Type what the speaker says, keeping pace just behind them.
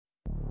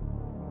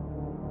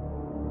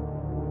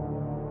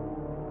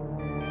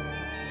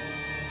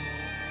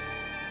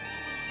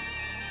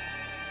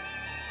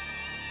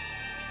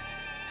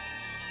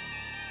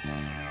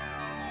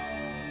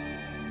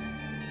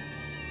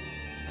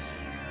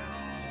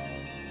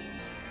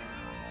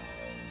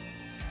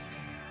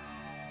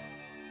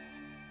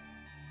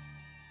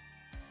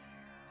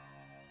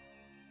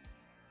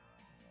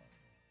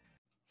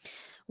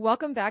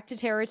Welcome back to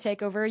Terror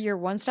Takeover, your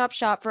one-stop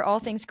shop for all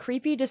things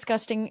creepy,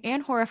 disgusting,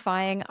 and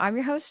horrifying. I'm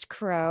your host,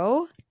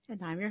 Crow.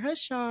 And I'm your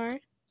host, Char.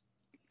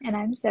 And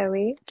I'm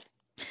Zoe.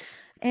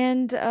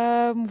 And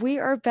we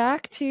are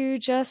back to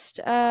just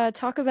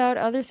talk about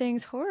other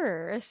things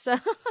horror. So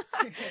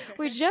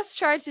we just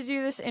tried to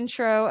do this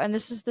intro, and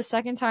this is the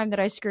second time that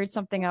I screwed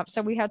something up,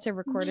 so we had to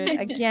record it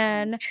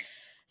again.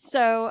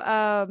 So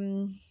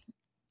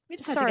we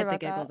just had to get the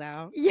giggles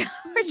out. Yeah,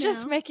 we're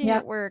just making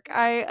it work.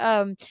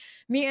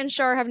 Me and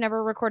Char have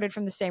never recorded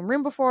from the same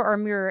room before, or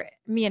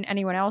me and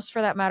anyone else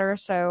for that matter.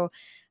 So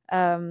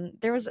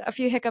there was a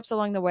few hiccups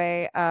along the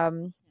way.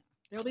 There'll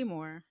be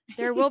more.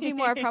 There will be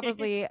more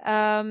probably.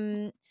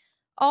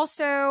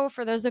 Also,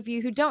 for those of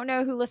you who don't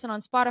know, who listen on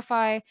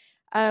Spotify,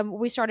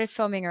 we started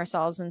filming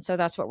ourselves, and so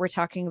that's what we're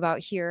talking about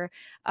here.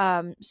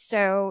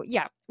 So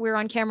yeah, we're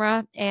on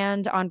camera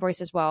and on voice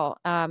as well.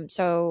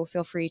 So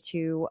feel free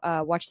to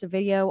watch the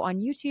video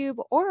on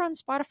YouTube or on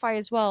Spotify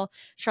as well.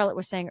 Charlotte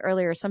was saying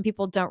earlier, some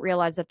people don't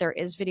realize that there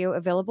is video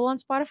available on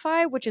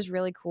Spotify, which is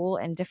really cool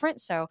and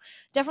different. So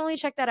definitely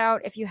check that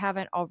out if you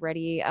haven't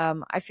already.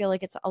 I feel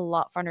like it's a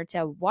lot funner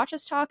to watch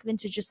us talk than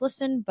to just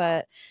listen,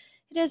 but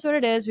it is what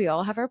it is. We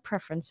all have our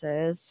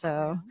preferences.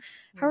 So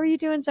how are you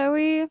doing,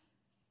 Zoe?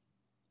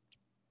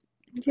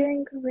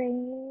 Doing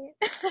great.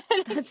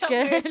 That's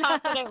good. Very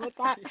confident with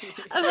that.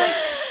 I'm like,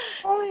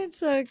 oh, it's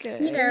so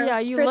good. You know, yeah,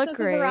 you Christmas look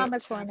great. is around the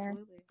corner.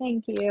 Absolutely.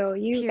 Thank you.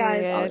 You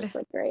guys always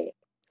look great.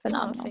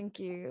 Phenomenal. Oh, thank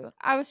you.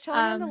 I was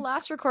telling you in the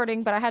last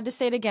recording, but I had to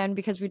say it again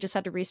because we just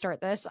had to restart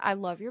this. I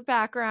love your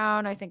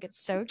background. I think it's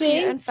so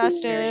cute and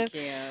festive.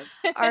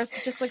 Ours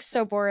just looks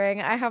so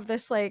boring. I have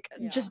this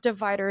just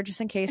divider just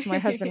in case my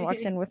husband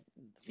walks in with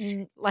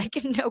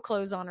no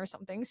clothes on or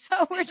something.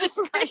 So we're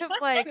just kind of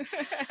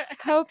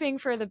hoping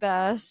for the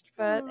best.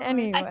 But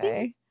anyway, I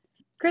think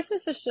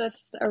Christmas is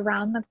just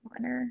around the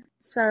corner,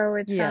 so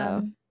it's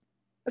a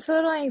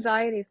little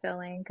anxiety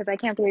filling because I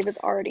can't believe it's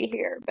already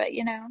here. But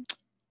you know.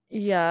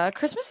 Yeah,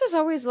 Christmas is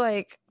always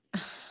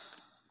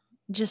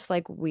just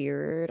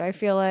weird. I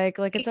feel like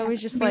it's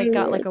always just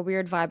got a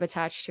weird vibe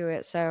attached to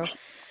it. So,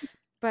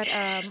 but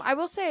I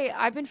will say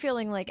I've been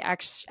feeling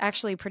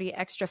actually pretty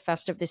extra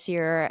festive this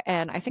year,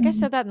 and I think I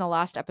said that in the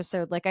last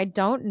episode. I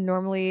don't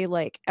normally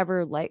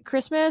ever like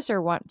Christmas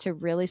or want to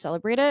really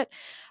celebrate it.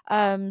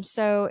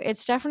 So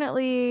it's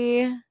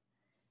definitely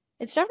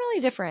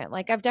different.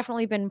 I've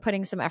definitely been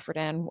putting some effort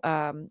in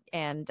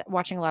and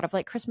watching a lot of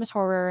Christmas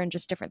horror and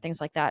just different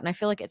things like that. And I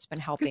feel like it's been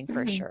helping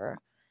for sure.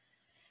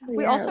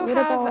 We also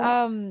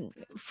have,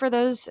 for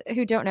those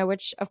who don't know,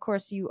 which of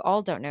course you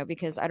all don't know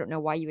because I don't know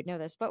why you would know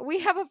this, but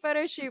we have a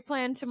photo shoot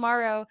planned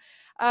tomorrow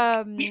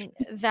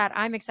that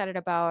I'm excited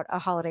about, a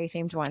holiday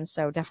themed one.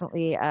 So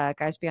definitely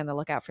guys be on the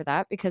lookout for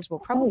that because we'll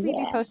probably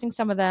be posting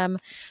some of them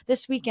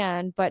this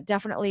weekend, but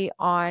definitely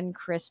on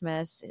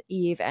Christmas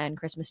Eve and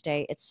Christmas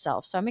Day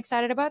itself. So I'm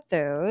excited about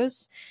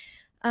those.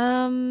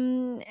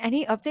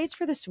 Any updates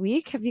for this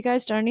week? Have you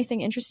guys done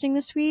anything interesting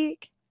this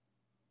week?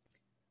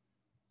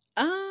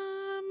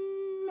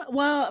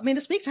 Well, I mean,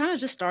 this week kind of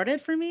just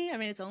started for me. I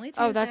mean, it's only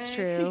Tuesday. Oh, that's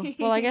true.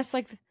 Well, I guess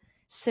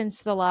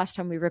since the last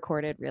time we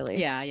recorded, really.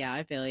 Yeah,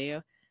 I feel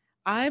you.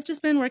 I've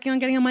just been working on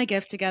getting all my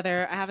gifts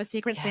together. I have a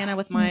Secret Santa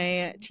with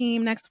my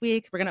team next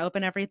week. We're going to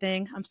open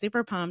everything. I'm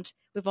super pumped.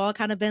 We've all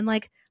kind of been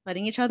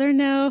letting each other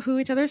know who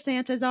each other's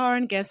Santas are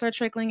and gifts are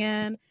trickling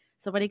in.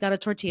 Somebody got a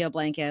tortilla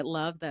blanket.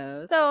 Love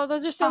those. Oh,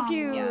 those are so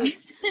cute.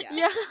 Yes.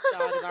 Yeah.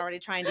 Dog is already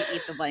trying to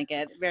eat the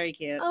blanket. Very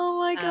cute. Oh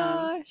my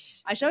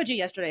gosh. I showed you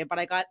yesterday, but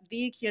I got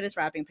the cutest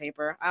wrapping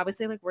paper. I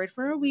obviously worked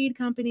for a weed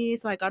company,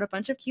 so I got a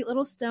bunch of cute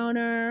little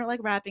stoner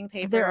wrapping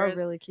papers. They are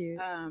really cute.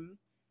 And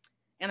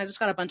I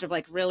just got a bunch of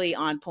really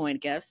on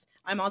point gifts.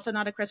 I'm also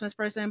not a Christmas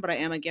person, but I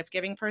am a gift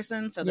giving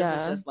person. So this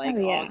is just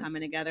all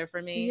coming together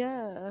for me.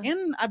 Yeah.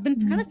 And I've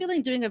been kind of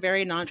feeling doing a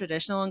very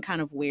non-traditional and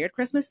kind of weird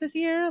Christmas this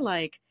year.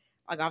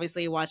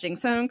 Obviously watching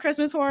some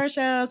Christmas horror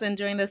shows and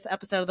doing this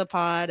episode of the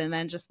pod, and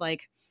then just I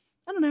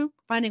don't know,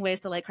 finding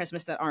ways to like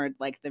Christmas that aren't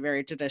the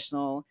very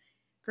traditional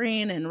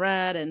green and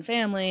red and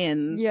family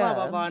and blah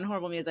blah blah and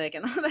horrible music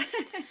and all that.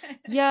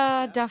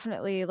 Yeah,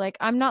 definitely.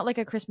 I'm not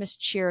a Christmas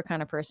cheer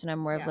kind of person. I'm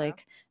more of a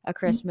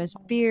Christmas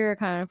beer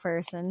kind of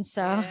person.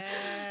 So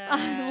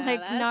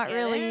I'm not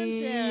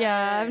really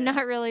I'm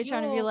not really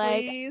trying to be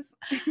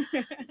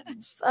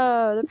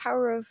the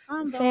power of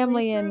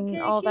family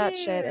and all that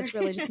shit. It's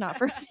really just not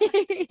for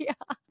me.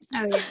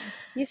 Oh yeah.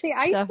 You see,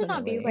 I used to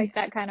not be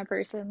that kind of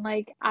person.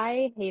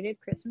 I hated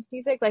Christmas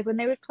music. When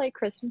they would play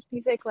Christmas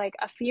music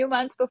a few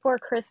months before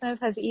Christmas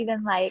has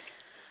even got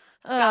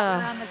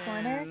around the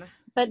corner.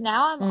 But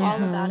now I'm all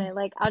about it.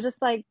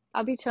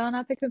 I'll be chilling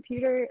at the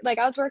computer. I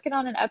was working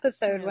on an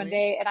episode one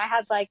day and I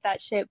had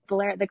that shit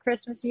blare, the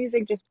Christmas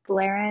music just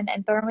blaring,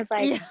 and Thorne was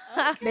like,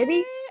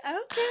 baby,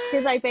 he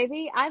was like,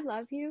 baby, I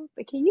love you,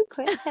 but can you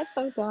put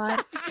headphones on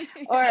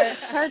or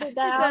turn it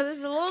down? He said, this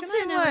is a little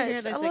too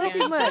much. A little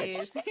too much.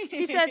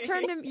 He said,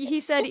 he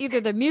said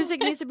either the music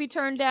needs to be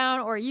turned down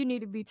or you need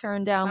to be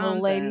turned down,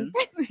 little lady.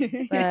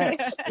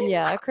 But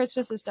yeah,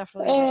 Christmas is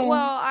definitely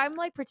well, I'm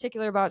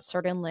particular about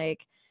certain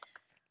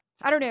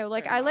I don't know.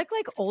 Like, I like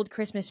old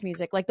Christmas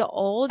music, like the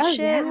old shit.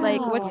 yeah.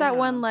 Like, what's Oh, that yeah.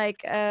 one?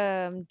 Like,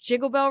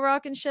 Jingle Bell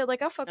Rock and shit.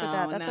 Like, I'll fuck with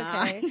that. Oh, That's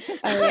nah. okay.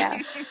 Oh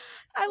yeah.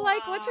 I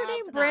like, what's her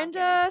name? Stop. No, I'm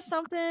Brenda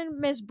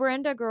something, Miss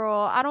Brenda girl.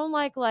 I don't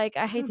like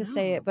I hate to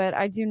say it, but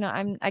I do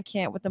not. I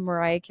can't with the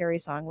Mariah Carey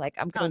song. Like,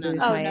 I'm gonna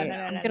lose no, my. no, no,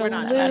 I'm no, gonna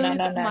no, no, no, lose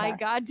no, no, my no.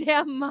 goddamn You're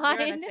in a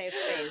mind. safe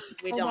space.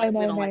 We Oh, don't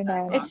no, like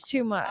that song. It's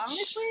too much.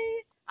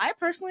 Honestly, I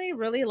personally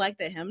really like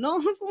the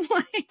hymnals.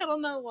 Like, I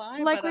don't know why.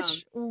 Like, but,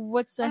 which?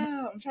 What's the?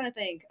 I'm trying to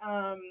think.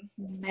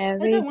 Mary,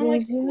 Like that one, like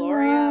did you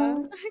Gloria.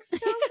 know? Girl,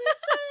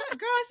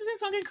 I used to sing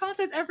song in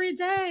concerts every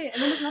day.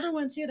 And then there's another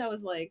one too that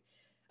was like,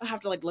 I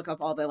have to like look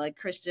up all the like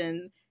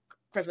Christian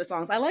Christmas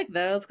songs. I like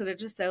those because they're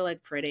just so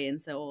like pretty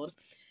and so old.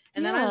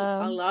 And then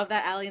I love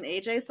that Allie and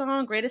AJ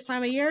song, "Greatest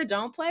Time of Year."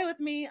 Don't play with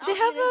me. They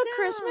have a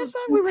Christmas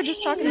song. We were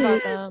just talking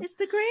about them. It's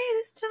the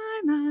greatest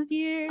time of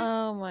year.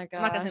 Oh my gosh!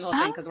 I'm not gonna sing the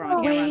whole thing because we're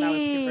on camera. And that was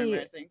super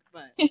embarrassing.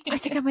 But I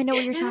think I might know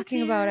what you're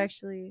talking about.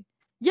 Actually,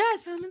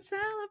 yes. Come and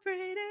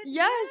celebrate it.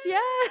 Yes, yeah.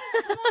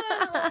 Come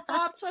on,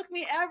 Pop took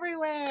me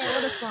everywhere.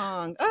 What a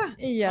song!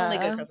 Yeah, only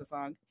good Christmas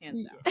song,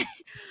 hands down.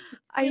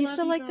 I used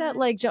to like that,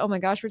 like, oh my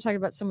gosh, we're talking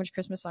about so much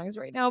Christmas songs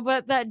right now,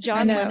 but that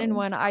John Lennon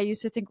one I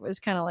used to think was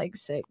kind of like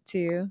sick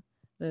too.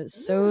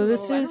 So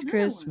this is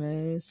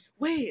Christmas.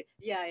 Wait,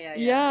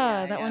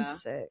 yeah, that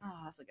one's sick. Oh,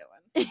 that's a good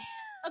one.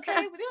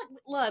 Okay,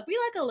 look, we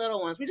like a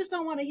little ones. We just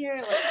don't want to hear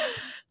it. Like,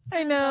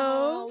 I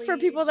know. For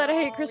people that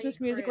hate Christmas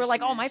music, we're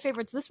like, oh, my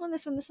favorite's this one,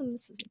 this one, this one,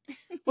 this one.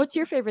 What's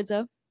your favorite,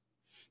 Zoe?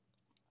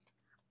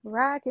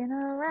 Rocking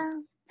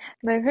around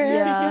the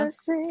Christmas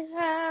tree.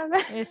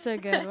 It's a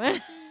good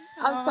one.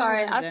 I'm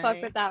sorry, I fuck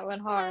with that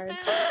one hard.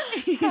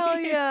 Hell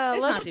yeah,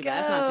 it's let's not too go. bad.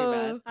 It's not too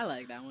bad. I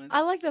like that one.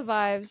 I like the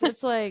vibes.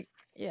 It's like,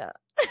 yeah.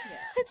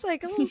 It's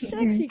like a little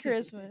sexy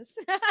Christmas.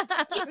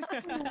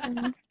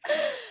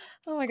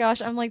 Oh my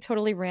gosh, I'm like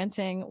totally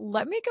ranting.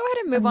 Let me go ahead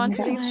and move on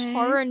to the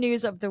horror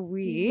news of the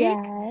week.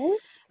 Yes.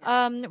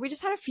 We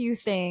just had a few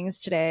things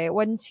today. It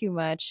wasn't too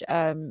much,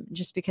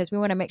 just because we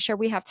want to make sure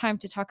we have time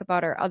to talk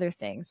about our other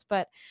things.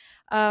 But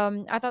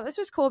I thought this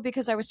was cool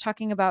because I was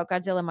talking about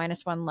Godzilla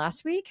 -1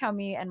 last week, how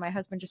me and my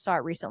husband just saw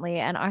it recently,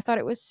 and I thought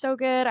it was so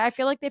good. I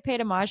feel like they paid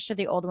homage to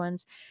the old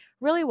ones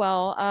really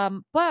well.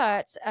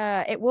 But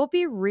it will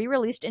be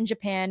re-released in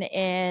Japan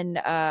in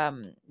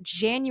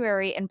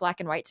January in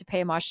black and white to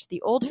pay homage to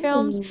the old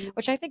films,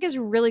 which I think is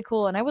really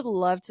cool. And I would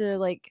love to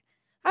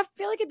I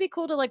feel like it'd be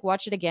cool to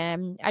watch it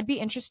again. I'd be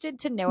interested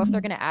to know if they're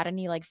going to add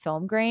any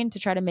film grain to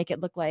try to make it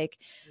look like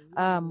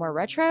more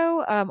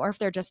retro, or if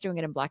they're just doing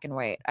it in black and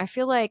white. I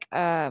feel like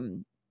they're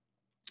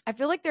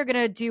going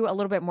to do a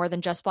little bit more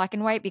than just black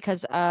and white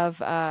because of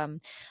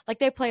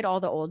they played all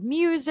the old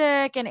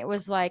music, and it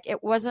was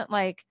it wasn't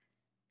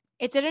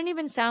it didn't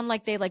even sound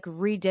like they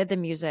redid the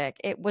music.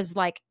 It was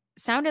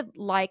sounded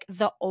like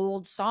the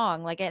old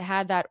song. It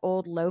had that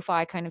old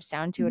lo-fi kind of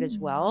sound to it as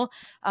well.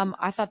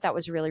 I thought that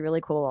was really, really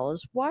cool while I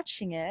was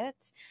watching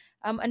it.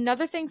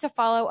 Another thing to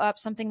follow up,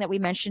 something that we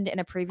mentioned in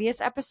a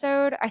previous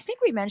episode, I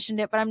think we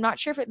mentioned it, but I'm not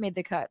sure if it made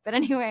the cut. But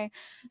anyway,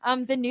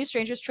 the new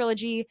Strangers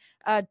trilogy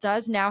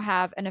does now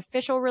have an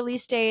official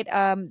release date.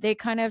 They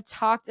kind of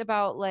talked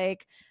about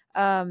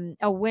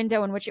a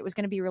window in which it was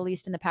going to be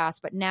released in the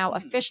past, but now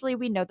officially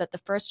we know that the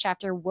first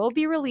chapter will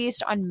be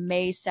released on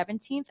May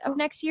 17th of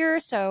next year.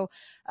 So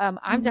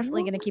I'm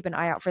definitely going to keep an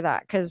eye out for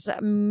that because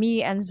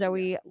me and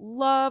Zoe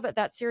love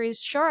that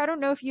series. Char, I don't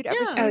know if you'd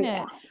ever seen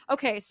it.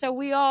 Okay, so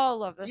we all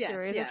love the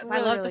series. Yes, really,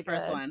 I love really the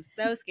first good. one.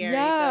 So scary,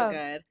 so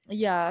good.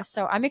 Yeah,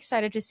 so I'm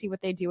excited to see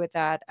what they do with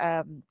that.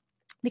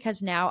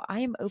 Because now I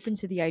am open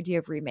to the idea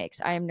of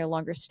remakes. I am no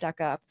longer stuck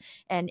up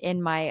and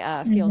in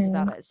my feels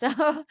about it. So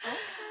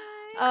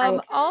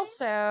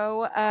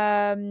also,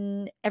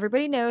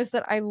 everybody knows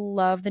that I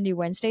love the new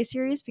Wednesday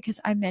series because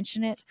I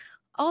mention it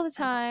all the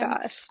time.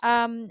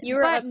 Gosh. You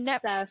were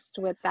obsessed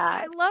with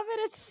that. I love it.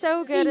 It's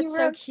so good. It's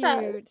so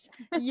cute.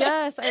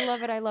 Yes, I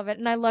love it. I love it.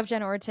 And I love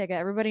Jenna Ortega.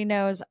 Everybody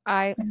knows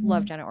I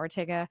love Jenna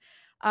Ortega.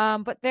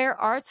 But there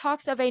are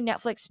talks of a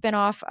Netflix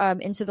spinoff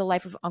into the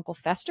life of Uncle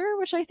Fester,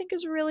 which I think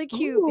is really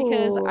cute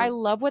because I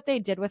love what they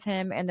did with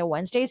him in the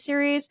Wednesday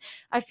series.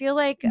 I feel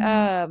like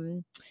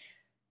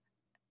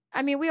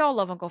I mean, we all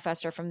love Uncle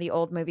Fester from the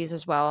old movies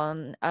as well.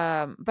 And,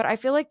 but I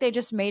feel like they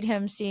just made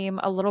him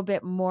seem a little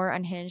bit more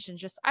unhinged and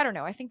just, I don't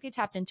know. I think they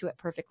tapped into it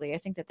perfectly. I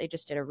think that they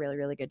just did a really,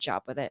 really good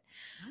job with it.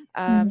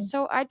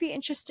 So I'd be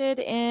interested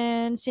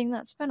in seeing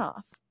that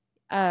spinoff,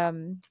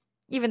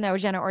 even though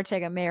Jenna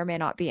Ortega may or may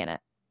not be in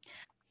it.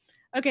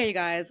 Okay, you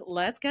guys,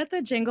 let's get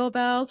the jingle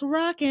bells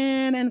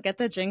rocking and get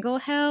the jingle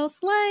hell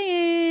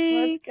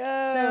slaying. Let's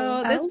go.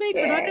 So this week,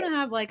 we're not going to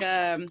have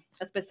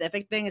a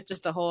specific thing. It's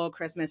just a whole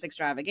Christmas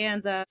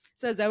extravaganza.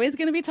 So Zoe's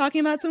going to be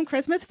talking about some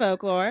Christmas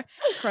folklore.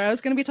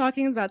 Crow's going to be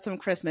talking about some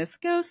Christmas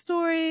ghost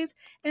stories.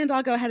 And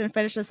I'll go ahead and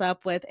finish this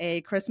up with a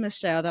Christmas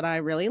show that I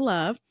really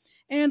love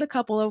and a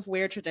couple of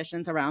weird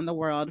traditions around the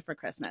world for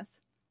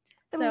Christmas.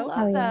 So,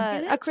 I love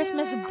that. A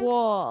Christmas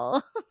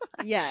ball.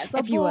 Yes,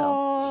 if you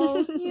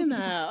will. You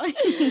know.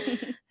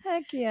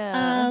 Heck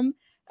yeah.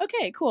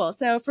 Okay, cool.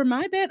 So for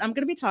my bit, I'm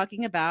going to be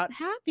talking about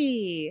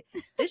Happy.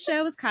 This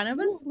show is kind of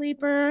a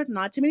sleeper.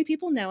 Not too many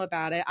people know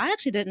about it. I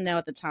actually didn't know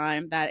at the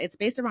time that it's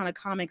based around a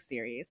comic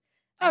series.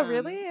 Oh,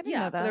 really? I didn't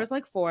know So that. there's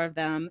like 4 of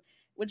them,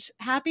 which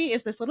Happy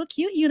is this little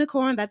cute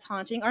unicorn that's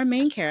haunting our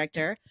main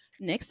character,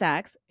 Nick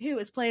Sachs, who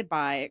is played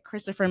by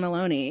Christopher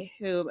Maloney,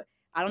 who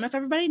I don't know if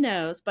everybody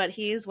knows, but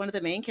he's one of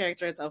the main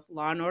characters of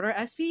Law and Order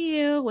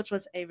SVU, which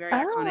was a very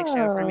iconic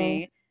show for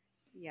me.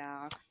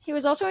 Yeah. He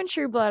was also in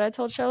True Blood. I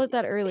told Charlotte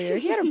that earlier.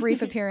 He had a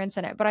brief appearance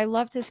in it, but I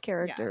loved his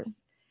character. Yes.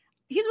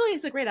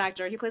 He's a great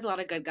actor. He plays a lot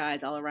of good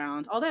guys all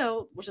around.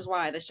 Although, which is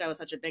why this show is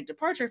such a big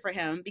departure for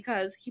him,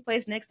 because he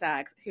plays Nick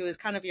Sachs, who is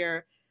kind of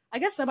your, I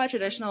guess,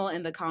 semi-traditional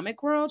in the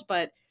comic world,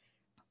 but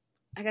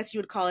I guess you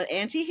would call it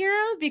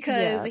anti-hero,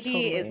 because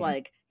he is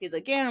like, he's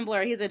a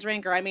gambler, he's a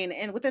drinker. I mean,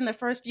 and within the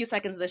first few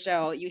seconds of the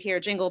show, you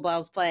hear Jingle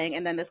Bells playing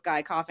and then this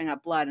guy coughing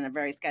up blood in a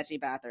very sketchy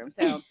bathroom.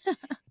 So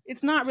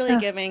it's not really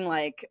giving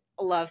like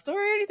a love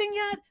story or anything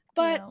yet,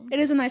 but it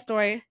is a nice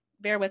story.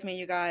 Bear with me,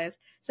 you guys.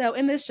 So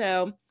in this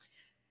show,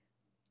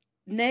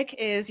 Nick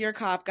is your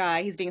cop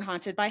guy. He's being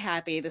haunted by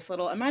Happy, this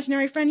little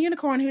imaginary friend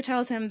unicorn who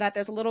tells him that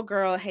there's a little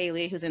girl,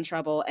 Haley, who's in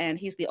trouble, and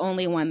he's the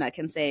only one that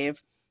can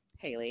save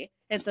Haley.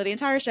 And so the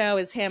entire show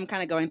is him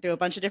kind of going through a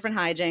bunch of different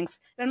hijinks.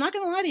 And I'm not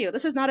going to lie to you,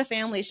 this is not a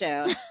family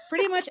show.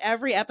 Pretty much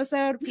every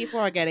episode, people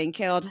are getting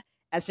killed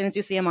as soon as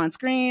you see them on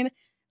screen.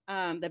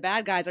 The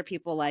bad guys are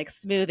people like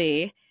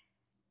Smoothie,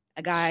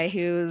 a guy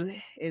who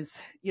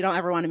is, you don't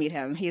ever want to meet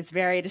him. He's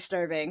very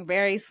disturbing,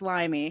 very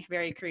slimy,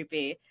 very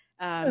creepy.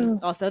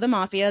 Also, the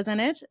mafia's in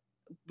it.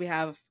 We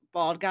have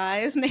bald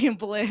guys named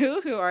Blue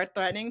who are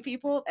threatening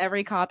people.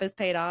 Every cop is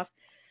paid off.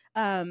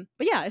 But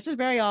yeah, it's just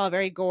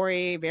very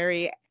gory,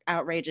 very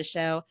outrageous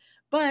show.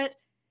 But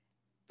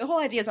the whole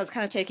idea is I was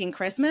kind of taking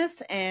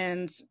Christmas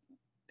and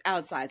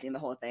outsizing the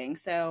whole thing.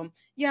 So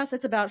yes,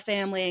 it's about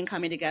family and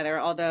coming together.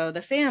 Although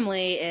the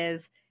family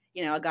is,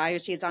 a guy who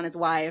cheats on his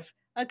wife,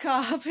 a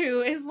cop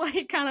who is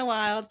like kind of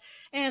wild,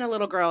 and a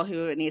little girl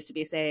who needs to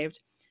be saved.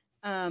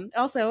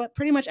 Also,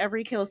 pretty much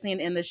every kill scene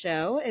in the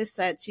show is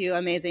set to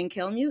amazing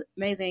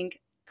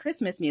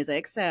Christmas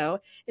music. So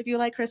if you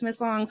like Christmas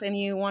songs and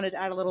you wanted to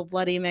add a little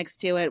bloody mix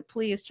to it,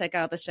 please check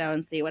out the show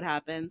and see what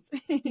happens.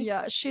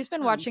 Yeah, she's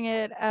been watching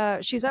it.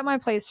 She's at my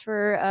place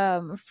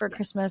for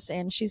Christmas,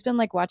 and she's been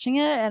like watching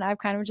it, and I've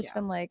kind of just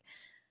been like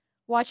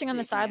watching on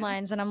the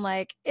sidelines, and I'm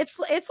like, it's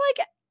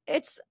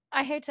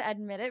I hate to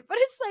admit it, but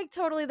it's like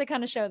totally the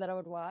kind of show that I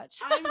would watch.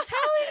 I'm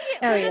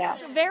telling you.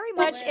 It's very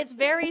much, it's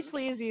very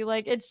sleazy.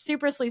 Like it's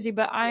super sleazy,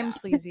 but I'm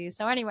sleazy.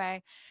 So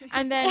anyway,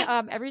 and then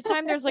every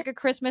time there's like a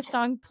Christmas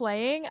song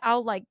playing,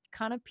 I'll like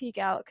kind of peek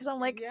out because I'm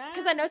like,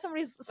 because I know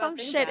some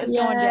shit is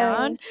going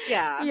down.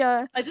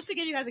 Yeah. Just to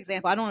give you guys an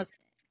example, I don't want to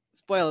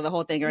spoil the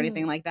whole thing or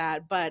anything like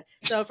that, but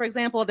so for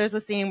example, there's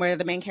a scene where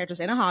the main character's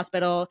in a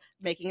hospital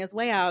making his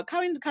way out,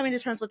 coming to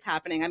terms with what's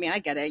happening. I mean, I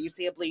get it, you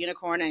see a blue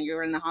unicorn and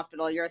you're in the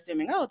hospital, you're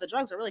assuming, oh, the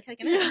drugs are really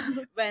kicking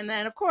in. And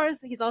then of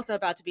course he's also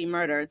about to be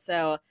murdered,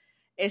 so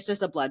it's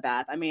just a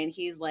bloodbath. I mean,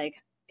 he's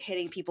like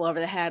hitting people over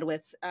the head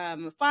with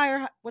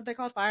fire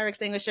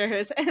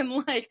extinguishers,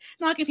 and like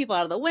knocking people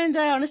out of the window,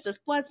 and it's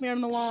just blood smeared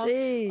on the wall.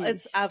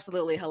 It's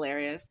absolutely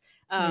hilarious.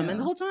 And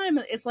the whole time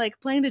it's like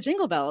playing the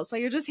Jingle Bells, so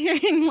you're just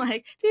hearing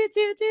like do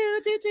do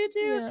do do do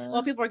do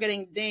while people are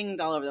getting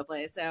dinged all over the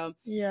place. So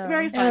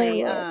very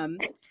funny. And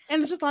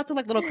there's just lots of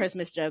like little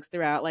Christmas jokes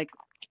throughout. Like,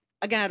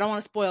 again, I don't want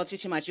to spoil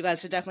too much. You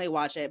guys should definitely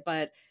watch it,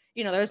 but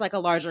there's like a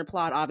larger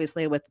plot,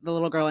 obviously, with the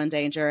little girl in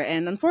danger.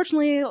 And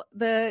unfortunately,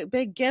 the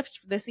big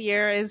gift this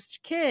year is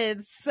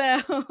kids.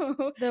 So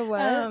the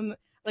what?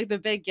 Like the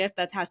big gift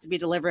that has to be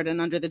delivered and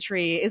under the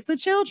tree is the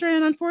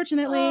children,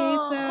 unfortunately.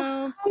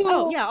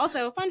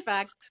 Also, fun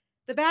fact,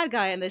 the bad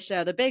guy in this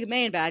show, the big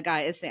main bad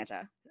guy, is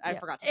Santa. I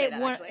forgot to say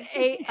that,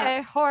 actually.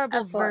 A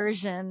horrible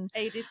version.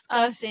 A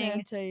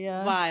disgusting,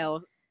 Santa,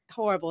 vile,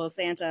 horrible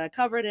Santa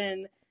covered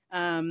in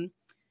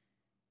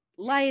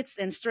lights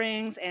and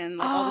strings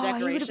and all the decorations.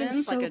 He would have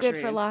been so good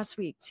for last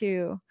week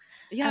too.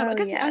 Yeah,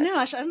 I know.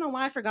 I don't know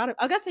why I forgot it.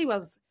 I guess he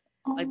was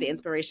like the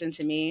inspiration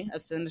to me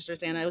of Sinister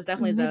Santa. It was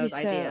definitely Zoe's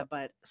idea.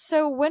 But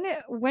so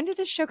when did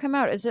this show come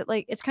out? Is it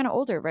like, it's kind of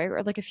older, right?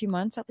 Or like a few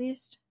months at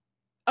least?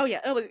 Oh yeah,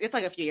 it's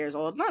like a few years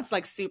old. Not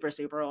like super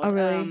old. Oh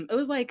really? It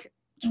was like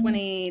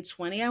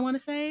 2020, I want to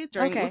say. It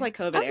was like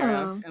COVID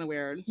era, kind of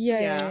weird.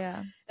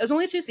 Yeah. It was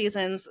only 2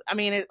 seasons. I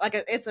mean,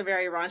 it's a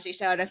very raunchy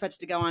show, and I expect it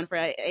to go on for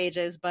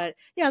ages. But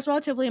yeah, it's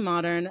relatively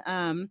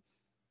modern.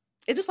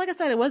 It just, like I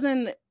said,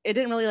 it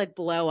didn't really like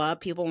blow up.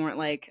 People weren't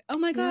like, oh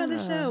my god,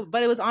 this show.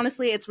 But it was,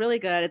 honestly, it's really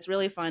good. It's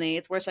really funny.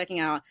 It's worth checking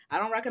out. I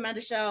don't recommend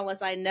a show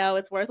unless I know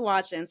it's worth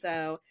watching.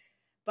 So,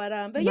 but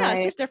yeah,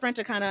 it's just different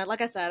to kind of, like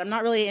I said, I'm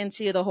not really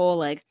into the whole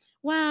like,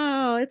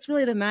 wow, it's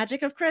really the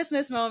magic of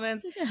Christmas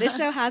moments. This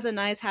show has a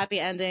nice happy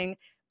ending,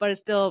 but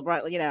it's still,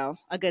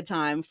 a good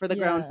time for the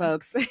grown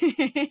folks. For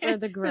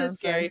the grown for the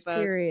scary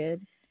folks.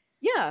 Period.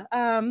 Yeah.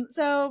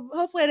 So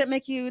hopefully I didn't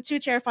make you too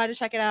terrified to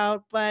check it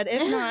out. But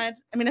if not,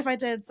 if I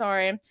did,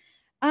 sorry.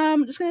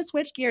 I'm just going to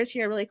switch gears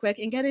here really quick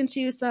and get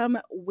into some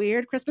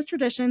weird Christmas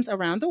traditions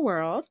around the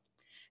world.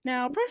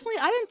 Now, personally,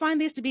 I didn't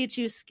find these to be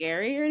too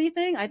scary or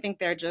anything. I think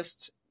they're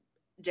just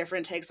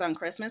different takes on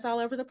Christmas all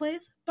over the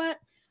place, but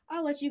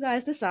I'll let you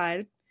guys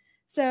decide.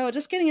 So,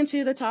 just getting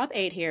into the top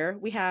 8 here,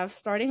 we have,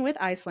 starting with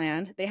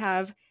Iceland, they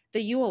have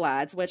the Yule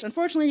lads, which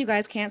unfortunately you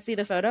guys can't see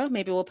the photo.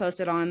 Maybe we'll post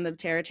it on the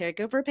Terra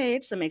Takeover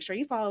page, so make sure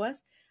you follow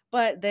us.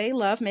 But they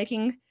love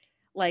making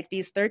like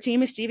these 13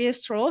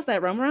 mischievous trolls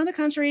that roam around the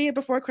country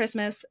before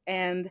Christmas,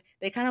 and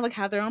they kind of like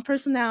have their own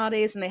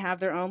personalities, and they have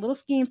their own little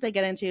schemes they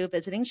get into,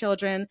 visiting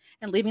children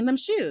and leaving them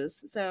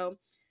shoes. So,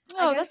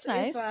 oh, that's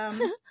nice.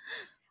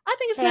 I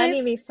think it's hey, nice. I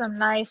need me some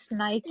nice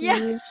Nikes. Yeah.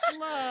 Look,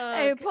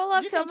 hey, pull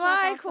up to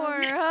my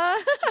corner,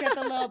 huh? Get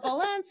the little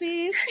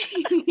Balenci's.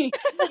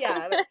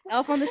 Yeah,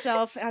 Elf on the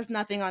Shelf has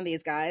nothing on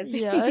these guys.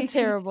 Yeah,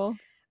 terrible.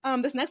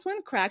 This next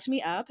one cracked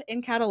me up.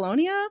 In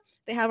Catalonia,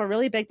 they have a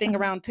really big thing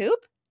around poop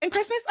in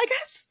Christmas, I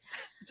guess.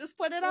 Just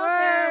put it out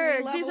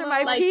there. These are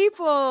my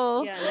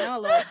people. Yeah, now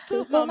a little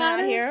poop moment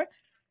out here.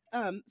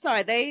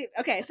 So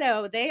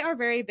they are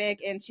very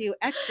big into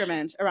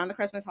excrement around the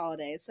Christmas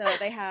holidays. So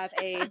they have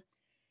a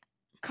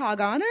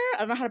Kaganer. I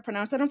don't know how to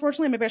pronounce it,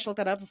 unfortunately. Maybe I should look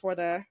that up before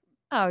the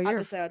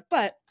episode.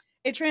 But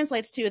it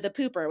translates to the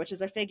pooper, which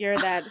is a figure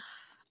that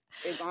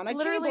is on a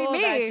cable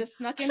that just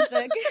snuck into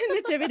the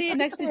nativity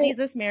next to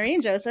Jesus, Mary,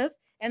 and Joseph.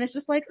 And it's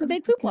just like a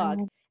big poop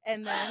log.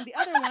 And then the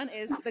other one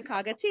is the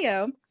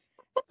Kagatillo,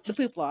 the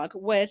poop log,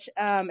 which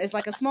is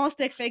like a small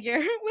stick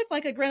figure with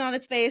like a grin on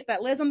its face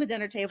that lives on the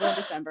dinner table in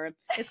December.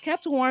 It's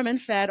kept warm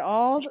and fed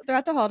all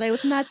throughout the holiday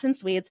with nuts and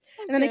sweets,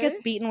 and then it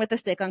gets beaten with a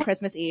stick on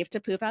Christmas Eve to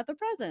poop out the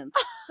presents.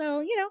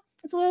 So,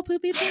 it's a little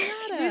poopy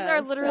pinata. These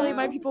are literally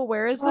my people.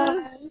 Where is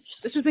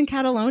this? This is in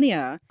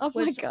Catalonia. Oh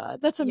my God,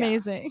 that's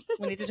amazing. Yeah,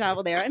 we need to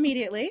travel there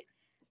immediately.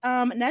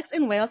 Next,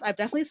 in Wales, I've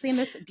definitely seen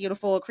this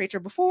beautiful creature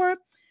before,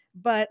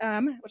 but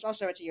which I'll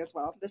show it to you as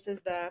well. This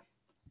is the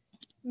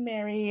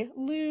Mary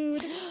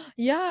Lude.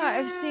 Yeah,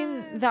 I've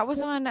seen that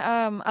was on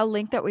a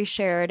link that we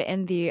shared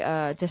in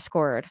the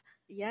Discord.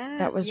 Yes,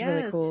 that was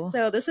really cool.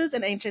 So this is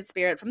an ancient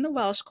spirit from the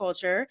Welsh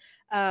culture.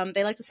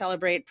 They like to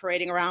celebrate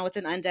parading around with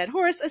an undead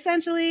horse,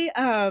 essentially.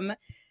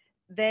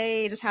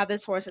 They just have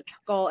this horse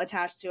skull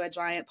attached to a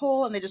giant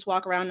pole, and they just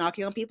walk around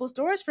knocking on people's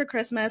doors for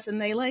Christmas,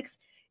 and they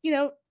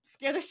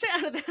scare the shit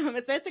out of them.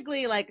 It's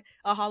basically like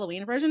a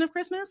Halloween version of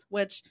Christmas,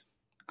 which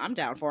I'm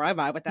down for. I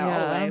vibe with that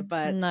all the way.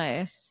 But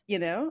nice.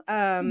 Yeah,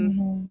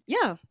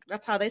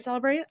 that's how they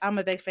celebrate. I'm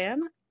a big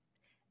fan.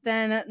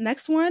 Then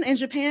next one in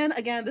Japan,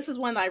 again, this is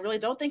one that I really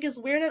don't think is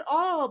weird at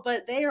all,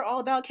 but they are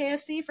all about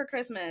KFC for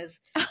Christmas.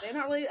 They're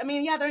not really,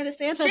 they're into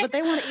Santa, but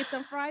they want to eat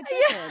some fried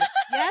chicken.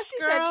 Yes,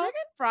 girl.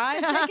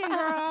 Fried chicken,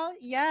 girl.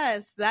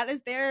 Yes, that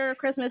is their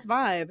Christmas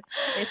vibe.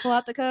 They pull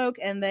out the Coke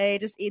and they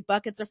just eat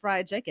buckets of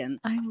fried chicken.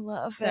 I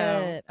love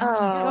that. Oh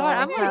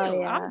my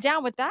God, I'm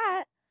down with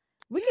that.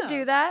 We could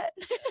do that.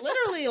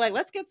 Literally, like,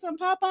 let's get some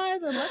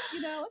Popeyes and let's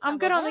I'm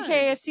good on the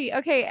KFC.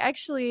 Okay,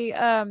 actually,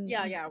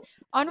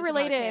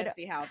 unrelated.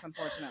 KFC house,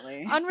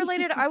 unfortunately.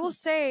 Unrelated, I will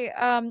say,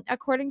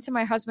 according to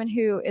my husband,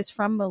 who is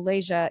from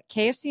Malaysia,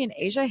 KFC in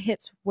Asia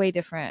hits way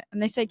different, and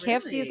they say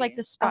KFC is like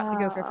the spot to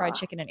go for fried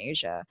chicken in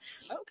Asia.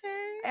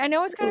 Okay. I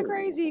know it's kind of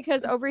crazy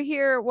because over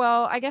here,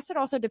 well, I guess it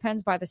also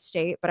depends by the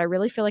state, but I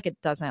really feel like it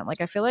doesn't.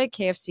 Like, I feel like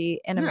KFC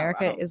in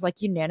America is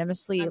like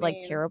unanimously like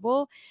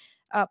terrible.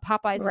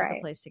 Popeyes is the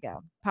place to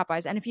go.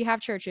 Popeyes. And if you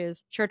have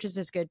Church's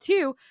is good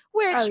too,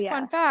 which,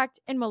 fun fact,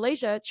 in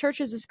Malaysia,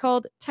 Church's is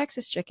called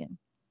Texas chicken.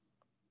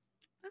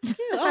 That's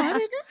cute. Oh, how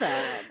do you do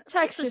that?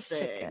 Texas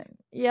chicken.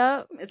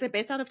 Yep. Is it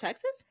based out of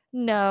Texas?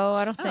 No,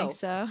 I don't think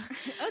so.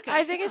 Okay.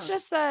 I think it's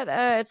just that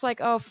it's like,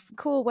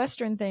 cool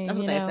Western thing. That's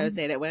what they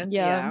associate it with.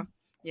 Yeah.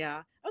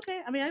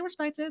 Okay. I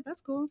respect it.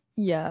 That's cool.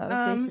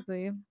 Yeah,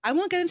 basically. I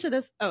won't get into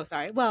this. Oh,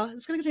 sorry. Well,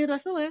 it's going to continue the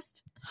rest of the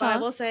list. But I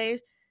will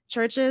say,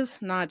 Churches,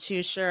 not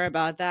too sure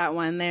about that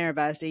one there,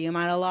 Bestie. You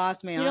might have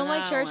lost me. You don't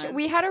like church?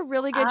 We had a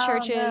really good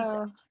Churches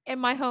in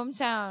my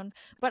hometown,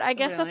 but I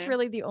guess that's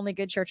really the only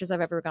good Churches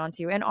I've ever gone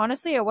to. And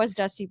honestly, it was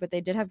dusty, but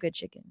they did have good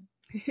chicken.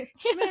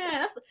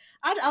 Man,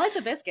 I like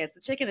the biscuits.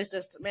 The chicken is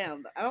just,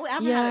 man. I haven't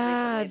had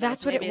it recently,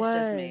 that's what it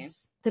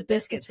was. The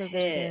biscuits were really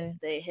good.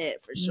 They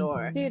hit for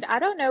sure. Dude, I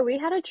don't know. We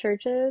had a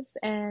Churches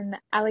in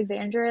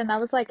Alexandria, and that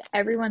was like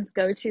everyone's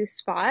go-to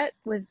spot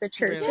was the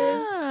Churches.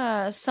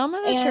 Yeah, some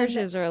of the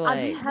churches are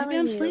like, maybe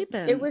I'm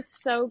sleeping. It was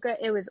so good.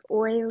 It was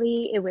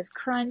oily. It was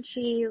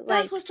crunchy.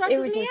 That's what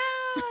stresses me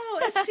out.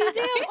 It's too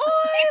damn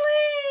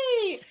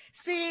oily.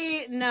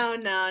 See, no.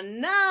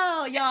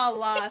 Y'all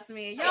lost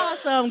me. Y'all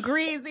some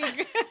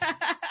greasy.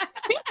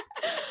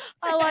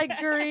 I like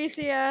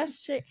greasy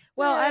ass chicken.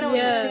 Well, I don't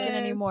eat chicken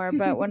anymore,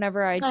 but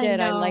whenever I did,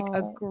 I like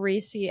a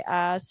greasy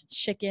ass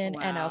chicken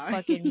and a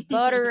fucking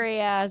buttery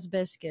ass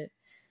biscuit.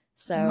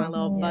 So my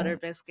little butter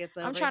biscuits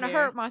over I'm trying here. to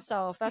hurt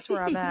myself. That's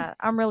where I'm at.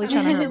 I'm really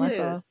trying to hurt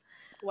myself.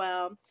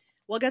 Well,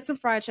 we'll get some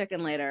fried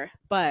chicken later,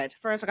 but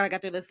first I gotta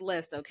get through this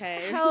list,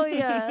 okay? Hell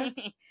yeah.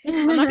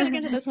 I'm not gonna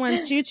get into this one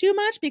too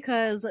much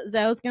because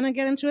Zoe's gonna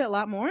get into it a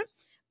lot more.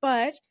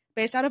 But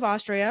based out of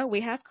Austria,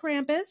 we have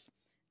Krampus.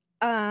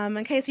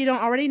 In case you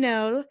don't already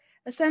know,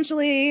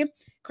 essentially,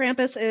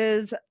 Krampus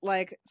is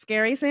like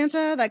scary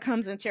Santa that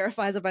comes and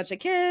terrifies a bunch of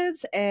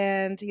kids,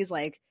 and he's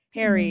like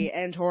hairy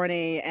and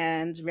horny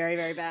and very,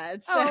 very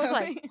bad. So. Oh, I was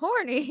like,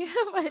 horny?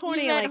 But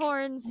Horny, you meant like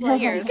horns.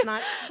 Like, ears,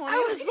 not horny. I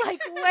was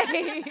like,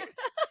 wait.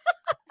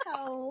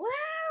 Hello?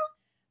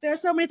 There are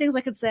so many things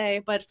I could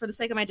say, but for the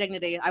sake of my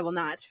dignity, I will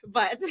not.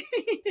 But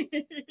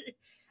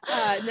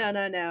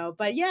no.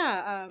 But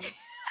yeah,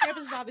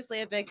 Krampus is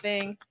obviously a big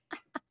thing.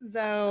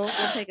 So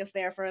we'll take us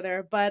there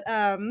further. But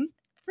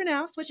for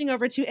now, switching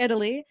over to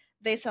Italy,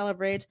 they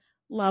celebrate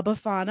La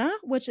Befana,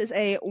 which is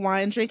a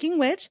wine-drinking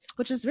witch,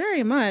 which is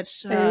very much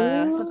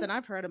something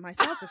I've heard of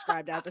myself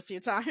described as a few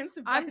times.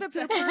 I'm the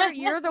pooper,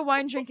 you're the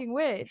wine-drinking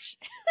witch.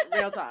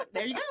 Real talk.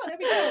 There you go. There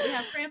we go. We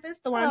have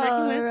Krampus, the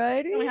wine-drinking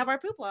witch, and we have our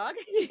poop log.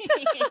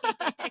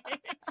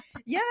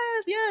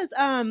 Yes.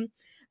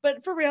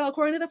 But for real,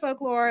 according to the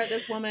folklore,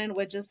 this woman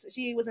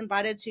she was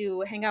invited to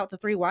hang out with the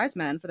three wise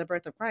men for the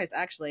birth of Christ,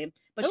 actually,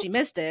 but she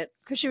missed it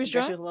because she was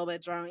drunk. She was a little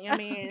bit drunk. I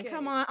mean,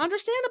 come on,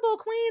 understandable,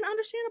 Queen,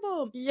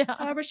 understandable. Yeah.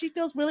 However, she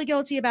feels really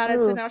guilty about it,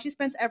 so now she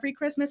spends every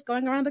Christmas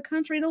going around the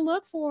country to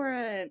look for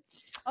it.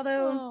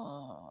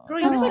 Although,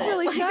 that's like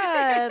really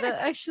sad,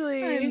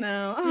 actually. I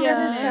know. Oh,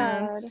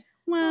 yeah.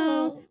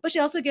 Well, but she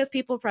also gives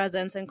people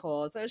presents and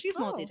calls, so she's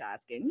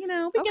multitasking. You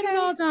know, we get it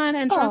all done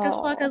and drunk as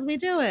fuck as we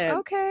do it.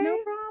 Okay, no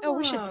problem. Oh,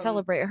 we should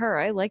celebrate her.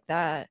 I like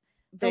that.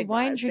 The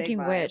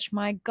wine-drinking witch.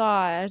 My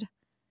God.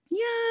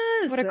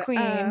 Yes. What a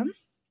queen.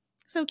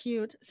 So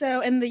cute. So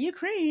in the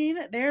Ukraine,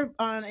 they're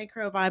on a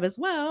crow vibe as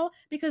well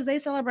because they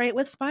celebrate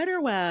with spider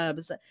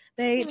webs.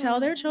 They tell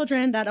their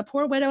children that a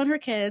poor widow and her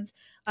kids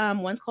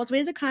once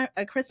cultivated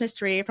a Christmas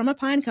tree from a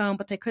pine cone,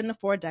 but they couldn't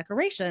afford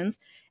decorations.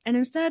 And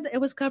instead,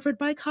 it was covered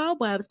by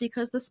cobwebs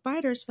because the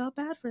spiders felt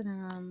bad for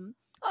them.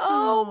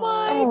 Oh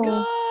my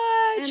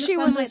God. She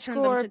was a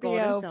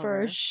Scorpio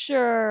for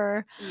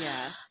sure.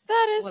 Yes.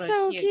 That is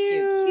so cute.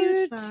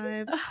 Cute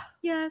vibe.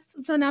 Yes.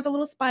 So now the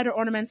little spider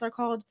ornaments are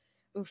called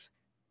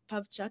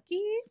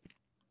Pavchucky.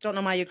 Don't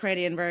know my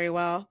Ukrainian very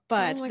well,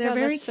 but they're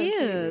very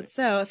cute.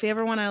 So if you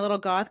ever want a little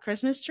goth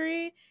Christmas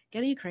tree,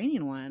 get a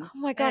Ukrainian one. Oh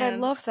my God, I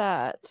love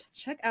that.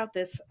 Check out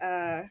this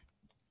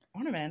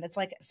ornament. It's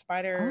like a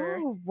spider.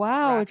 Oh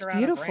wow, it's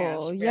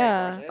beautiful.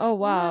 Yeah. Gorgeous. Oh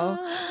wow.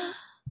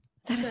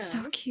 That is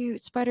so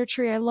cute. Spider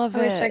tree. I love it.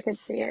 I wish I could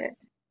see it.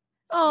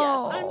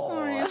 Oh. Yes. I'm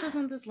sorry. I should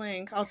send this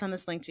link. I'll send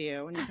this link to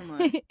you when you come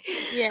on.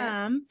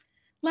 Yeah.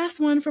 Last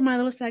one for my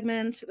little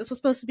segment. This was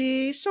supposed to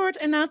be short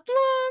and not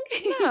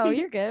long. No,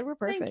 you're good. We're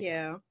perfect. Thank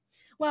you.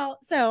 Well,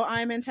 so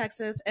I'm in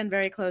Texas and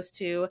very close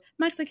to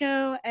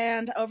Mexico,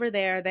 and over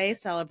there they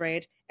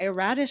celebrate a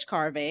radish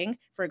carving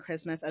for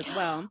Christmas as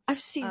well.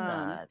 I've seen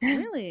that.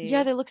 Really?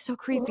 Yeah, they look so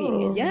creepy.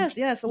 Ooh.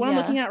 Yes. The one I'm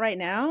looking at right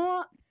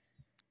now,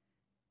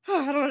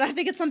 I don't know. I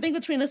think it's something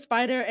between a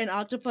spider and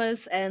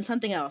octopus and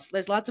something else.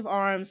 There's lots of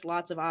arms,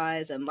 lots of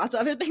eyes, and lots of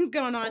other things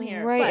going on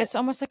here. Right. But it's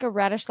almost like a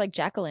radish, like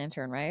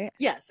jack-o'-lantern, right?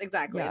 Yes,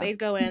 exactly. Yeah. They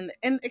go in,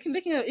 and it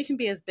can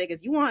be as big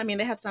as you want. I mean,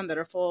 they have some that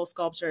are full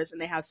sculptures, and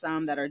they have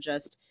some that are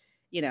just,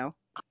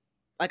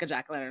 like a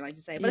jack-o'-lantern, like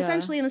you say. But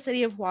essentially, in the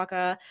city of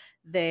Oaxaca,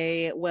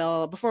 they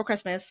will, before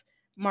Christmas,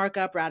 mark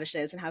up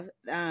radishes and have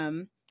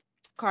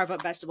carve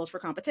up vegetables for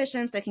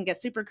competitions. They can get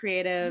super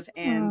creative,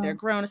 and they're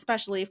grown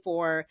especially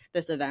for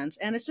this event.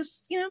 And it's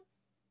just,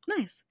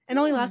 nice. And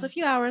only lasts a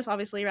few hours.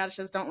 Obviously,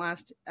 radishes don't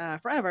last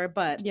forever,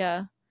 but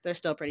they're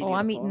still pretty beautiful.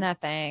 I'm eating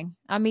that thing.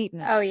 I'm eating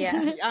it. Oh,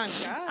 yeah.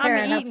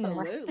 I'm eating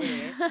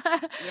absolutely.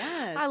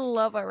 Yes. I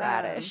love a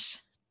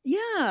radish.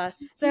 Yeah.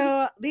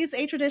 So these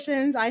 8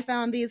 traditions, I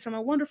found these from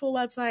a wonderful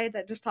website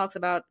that just talks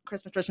about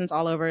Christmas traditions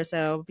all over.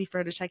 So be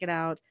sure to check it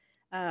out.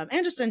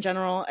 And just in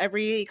general,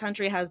 every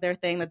country has their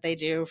thing that they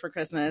do for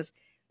Christmas.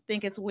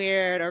 Think it's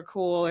weird or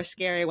cool or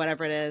scary,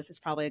 whatever it is, it's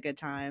probably a good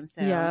time.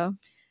 So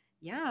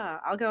yeah,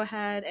 I'll go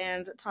ahead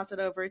and toss it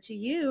over to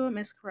you,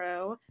 Miss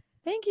Crow.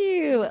 Thank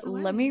you.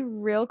 Let me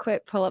real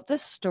quick pull up the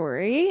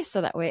story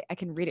so that way I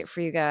can read it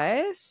for you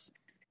guys.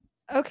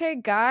 Okay,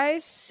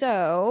 guys,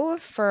 so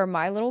for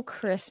my little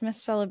Christmas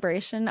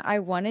celebration, I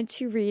wanted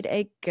to read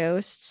a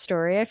ghost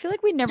story. I feel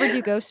like we never do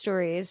ghost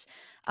stories,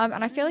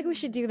 and I feel like we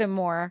should do them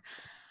more.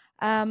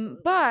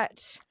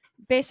 But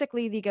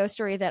basically the ghost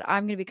story that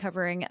I'm going to be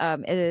covering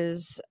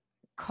is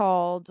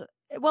called,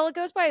 well, it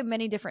goes by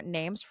many different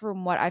names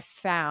from what I've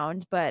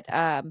found, but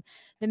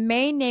the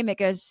main name it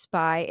goes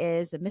by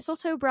is The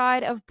Mistletoe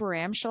Bride of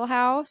Bramshall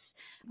House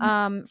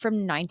from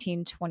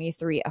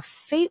 1923, a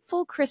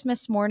fateful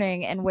Christmas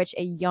morning in which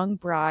a young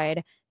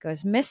bride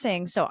goes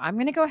missing. So I'm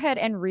going to go ahead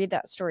and read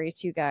that story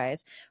to you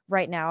guys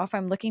right now. If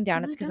I'm looking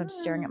down, it's because I'm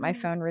staring at my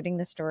phone reading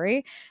the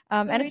story.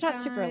 And it's not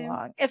super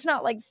long. It's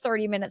not like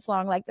 30 minutes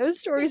long like those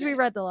stories we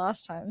read the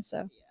last time.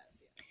 So,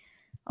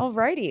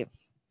 alrighty.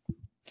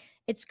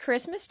 It's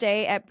Christmas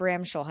Day at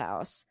Bramshall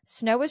House.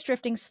 Snow is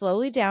drifting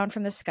slowly down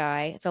from the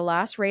sky, the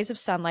last rays of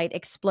sunlight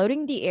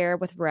exploding the air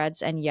with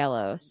reds and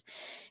yellows.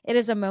 It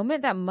is a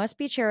moment that must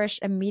be cherished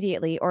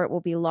immediately or it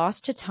will be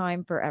lost to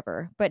time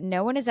forever, but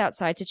no one is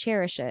outside to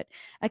cherish it.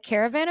 A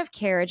caravan of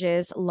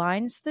carriages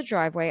lines the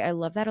driveway. I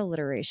love that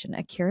alliteration.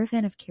 A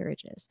caravan of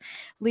carriages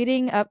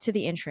leading up to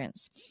the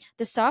entrance.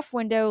 The soft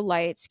window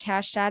lights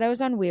cast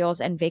shadows on wheels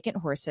and vacant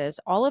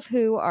horses, all of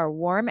who are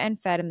warm and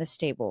fed in the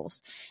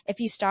stables. If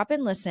you stop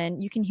and listen,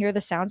 you can hear the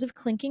sounds of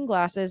clinking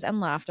glasses and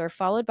laughter,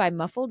 followed by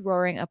muffled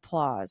roaring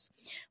applause.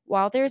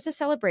 While there is a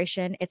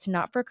celebration, it's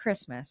not for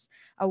Christmas.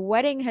 A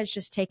wedding has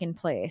just taken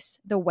place.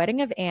 The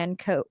wedding of Anne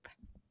Cope.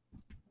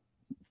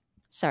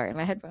 Sorry,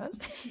 my headphones.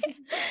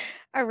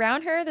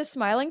 Around her, the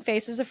smiling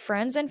faces of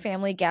friends and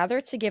family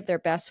gather to give their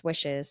best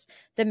wishes.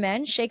 The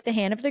men shake the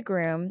hand of the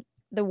groom.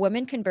 The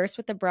women converse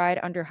with the bride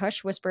under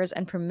hushed whispers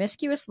and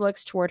promiscuous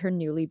looks toward her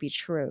newly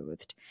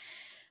betrothed.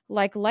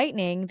 Like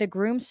lightning, the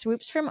groom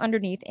swoops from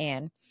underneath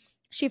Anne.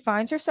 She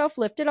finds herself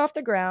lifted off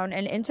the ground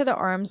and into the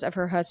arms of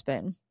her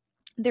husband.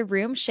 The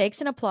room shakes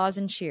in applause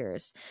and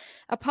cheers.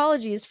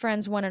 Apologies,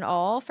 friends one and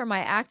all, for my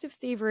active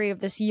thievery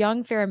of this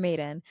young fair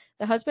maiden.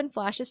 The husband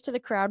flashes to the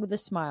crowd with a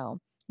smile.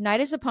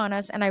 Night is upon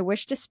us, and I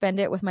wish to spend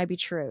it with my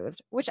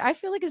betrothed, which I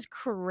feel like is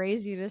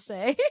crazy to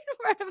say in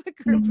front of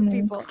a group of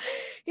people.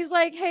 He's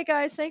like, hey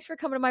guys, thanks for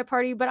coming to my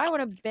party, but I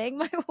want to bang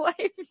my wife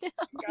now.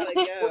 Gotta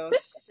go.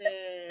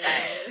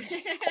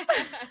 Shit.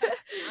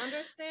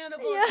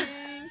 Understandable, Yeah.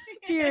 King.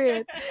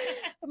 Period.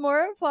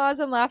 More applause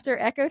and laughter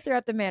echo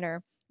throughout the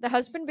manor. The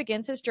husband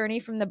begins his journey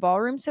from the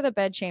ballroom to the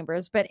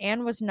bedchambers, but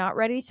Anne was not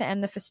ready to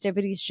end the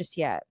festivities just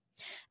yet.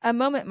 A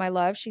moment, my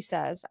love, she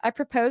says. I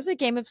propose a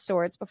game of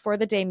swords before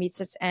the day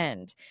meets its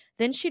end.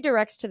 Then she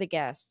directs to the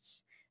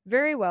guests.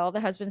 Very well,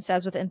 the husband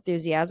says with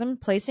enthusiasm,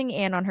 placing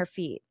Anne on her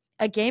feet.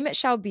 A game it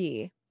shall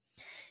be.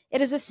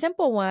 It is a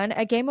simple one,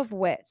 a game of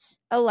wits.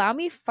 Allow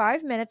me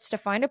 5 minutes to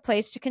find a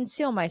place to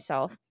conceal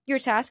myself. Your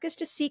task is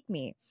to seek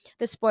me.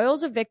 The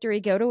spoils of victory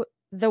go to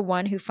the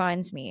one who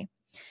finds me.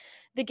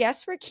 The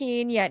guests were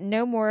keen, yet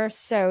no more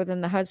so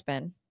than the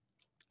husband.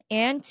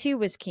 Anne, too,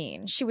 was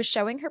keen. She was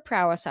showing her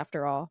prowess,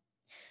 after all.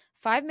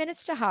 5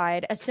 minutes to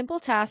hide, a simple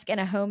task in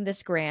a home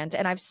this grand,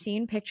 and I've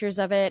seen pictures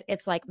of it.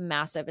 It's like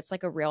massive. It's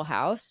like a real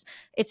house.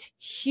 It's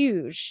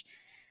huge.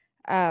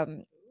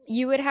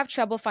 You would have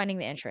trouble finding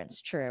the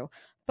entrance, true.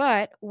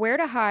 But where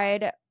to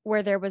hide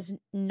where there was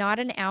not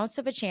an ounce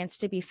of a chance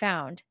to be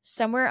found?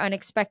 Somewhere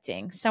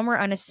unexpected, somewhere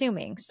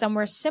unassuming,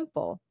 somewhere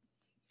simple.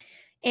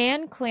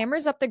 Anne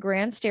clambers up the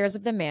grand stairs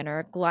of the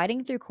manor,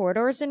 gliding through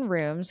corridors and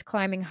rooms,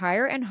 climbing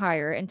higher and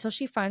higher until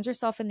she finds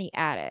herself in the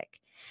attic.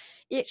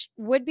 It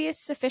would be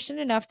sufficient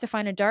enough to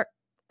find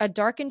a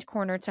darkened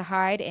corner to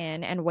hide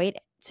in and wait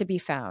to be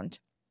found.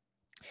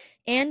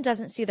 Anne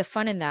doesn't see the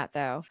fun in that,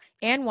 though.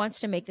 Anne wants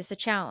to make this a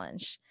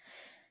challenge.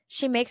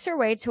 She makes her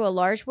way to a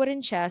large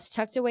wooden chest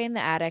tucked away in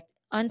the attic,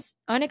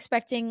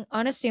 unexpected,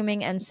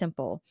 unassuming, and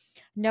simple.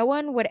 No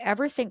one would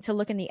ever think to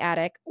look in the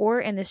attic or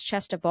in this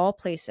chest of all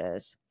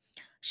places.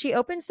 She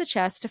opens the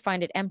chest to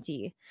find it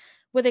empty.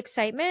 With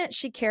excitement,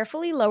 she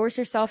carefully lowers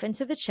herself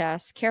into the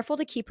chest, careful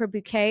to keep her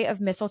bouquet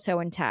of mistletoe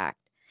intact.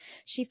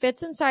 She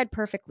fits inside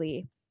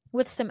perfectly.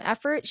 With some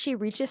effort, she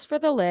reaches for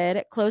the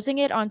lid, closing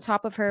it on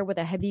top of her with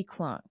a heavy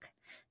clunk.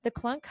 The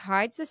clunk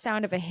hides the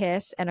sound of a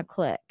hiss and a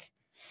click.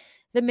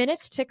 The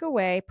minutes tick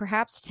away,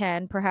 perhaps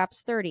 10,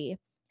 perhaps 30,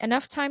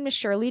 enough time to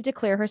surely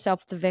declare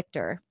herself the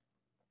victor.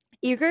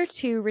 Eager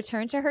to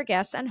return to her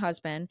guests and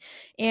husband,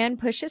 Anne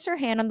pushes her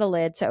hand on the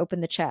lid to open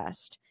the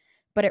chest,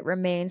 but it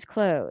remains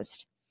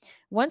closed.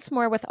 Once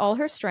more, with all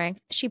her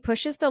strength, she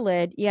pushes the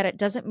lid, yet it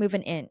doesn't move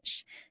an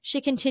inch.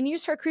 She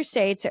continues her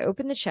crusade to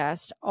open the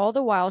chest, all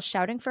the while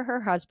shouting for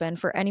her husband,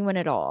 for anyone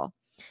at all.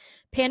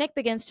 Panic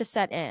begins to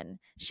set in.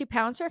 She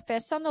pounds her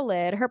fists on the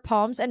lid, her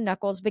palms and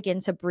knuckles begin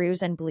to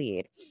bruise and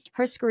bleed.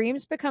 Her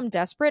screams become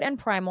desperate and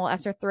primal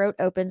as her throat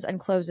opens and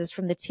closes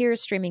from the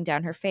tears streaming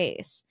down her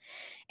face.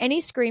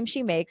 Any scream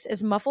she makes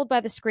is muffled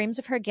by the screams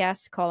of her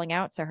guests calling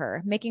out to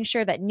her, making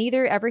sure that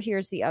neither ever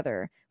hears the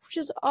other, which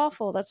is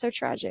awful. That's so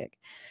tragic.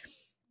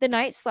 The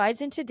night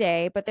slides into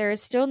day, but there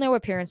is still no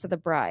appearance of the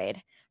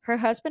bride. Her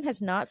husband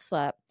has not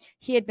slept.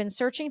 He had been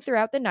searching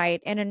throughout the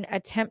night in an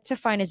attempt to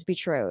find his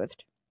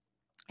betrothed.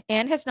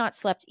 Anne has not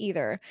slept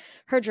either.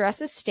 Her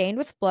dress is stained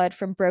with blood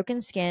from broken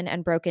skin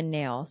and broken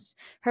nails.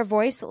 Her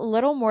voice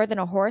little more than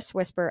a hoarse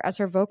whisper as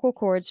her vocal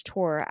cords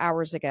tore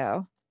hours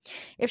ago.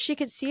 If she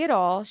could see it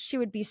all, she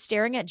would be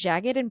staring at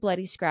jagged and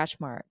bloody scratch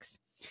marks.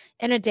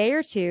 In a day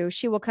or two,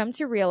 she will come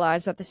to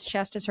realize that this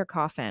chest is her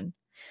coffin.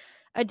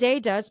 A day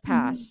does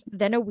pass,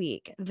 then a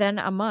week, then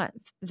a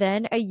month,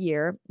 then a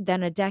year,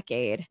 then a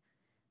decade.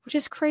 Which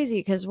is crazy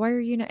because why are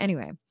you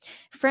anyway?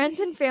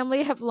 Friends and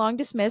family have long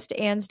dismissed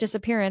Anne's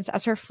disappearance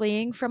as her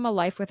fleeing from a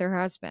life with her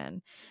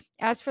husband.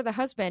 As for the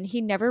husband,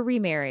 he never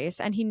remarries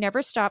and he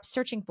never stops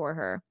searching for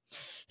her.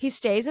 He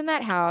stays in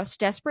that house,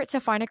 desperate to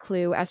find a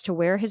clue as to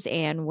where his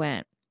Anne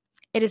went.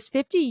 It is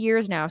 50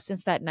 years now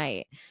since that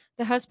night.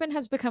 The husband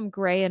has become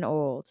gray and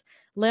old.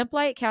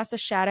 Lamplight casts a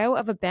shadow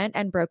of a bent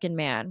and broken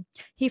man.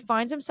 He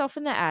finds himself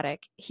in the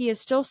attic. He is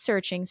still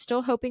searching,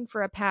 still hoping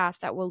for a path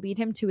that will lead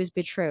him to his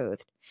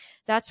betrothed.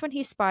 That's when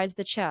he spies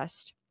the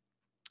chest.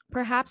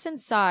 Perhaps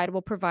inside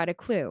will provide a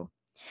clue.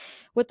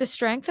 With the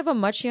strength of a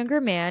much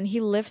younger man,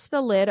 he lifts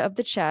the lid of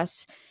the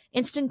chest.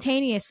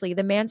 Instantaneously,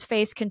 the man's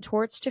face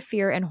contorts to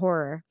fear and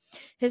horror.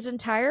 His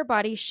entire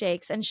body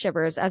shakes and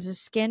shivers as his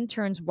skin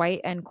turns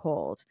white and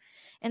cold.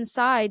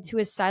 Inside, to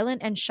his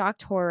silent and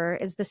shocked horror,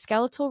 is the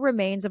skeletal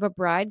remains of a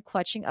bride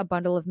clutching a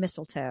bundle of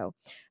mistletoe.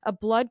 A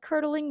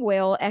blood-curdling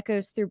wail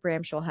echoes through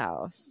Bramshill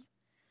House.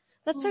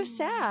 That's so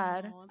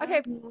sad.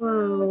 Okay.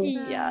 So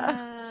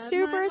Yeah. sad.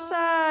 Super My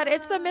sad.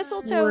 It's the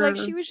mistletoe. Like,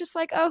 she was just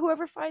like, oh,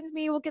 whoever finds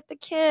me will get the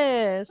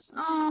kiss.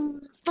 Oh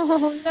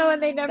no,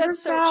 and they never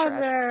That's so found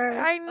tragic. her.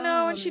 I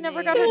know, and she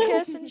never got her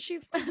kiss, and she...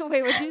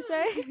 Wait, what'd you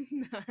say?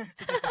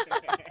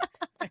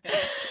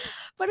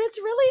 But it's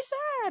really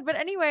sad. But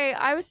anyway,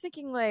 I was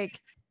thinking,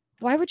 like,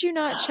 why would you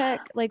not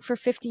check, like, for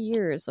 50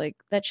 years? Like,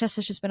 that chest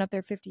has just been up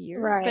there 50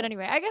 years. Right. But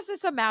anyway, I guess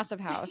it's a massive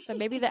house, so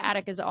maybe the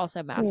attic is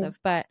also massive.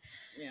 But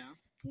Yeah.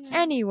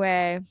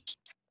 anyway,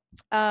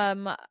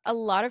 a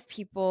lot of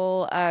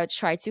people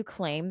try to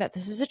claim that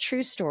this is a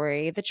true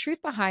story. The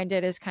truth behind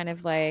it is kind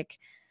of like,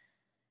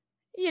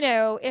 you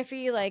know,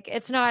 iffy, like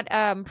it's not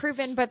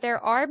proven, but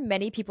there are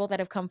many people that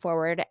have come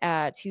forward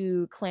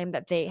to claim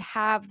that they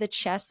have the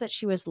chest that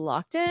she was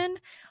locked in.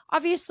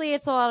 Obviously,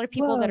 it's a lot of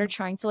people that are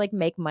trying to like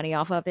make money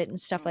off of it and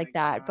stuff like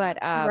that. But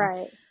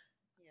Right.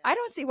 I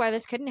don't see why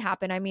this couldn't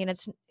happen. I mean,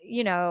 it's,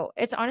 you know,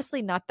 it's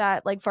honestly not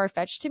that like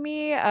far-fetched to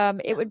me.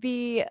 It would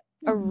be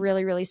a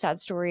really, really sad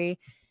story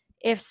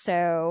if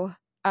so.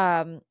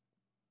 Like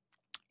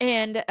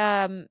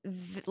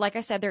I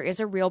said, there is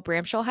a real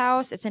Bramshill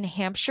house. It's in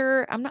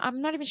Hampshire.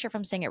 I'm not even sure if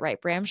I'm saying it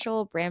right.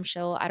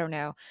 Bramshill. I don't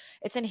know.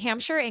 It's in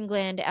Hampshire,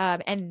 England.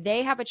 And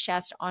they have a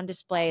chest on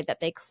display that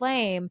they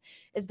claim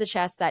is the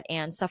chest that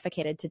Anne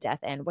suffocated to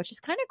death in, which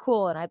is kind of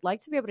cool. And I'd like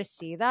to be able to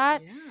see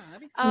that. Yeah,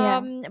 that'd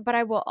be But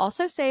I will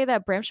also say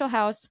that Bramshill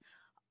House,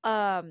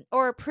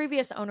 or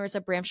previous owners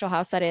of Bramshill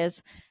House, that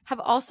is, have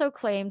also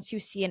claimed to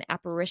see an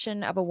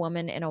apparition of a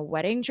woman in a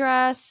wedding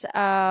dress.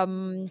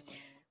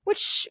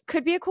 Which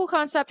could be a cool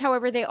concept.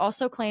 However, they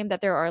also claim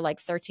that there are like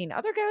 13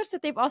 other ghosts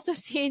that they've also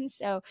seen.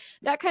 So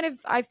that kind of,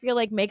 I feel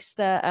like, makes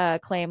the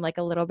claim like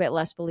a little bit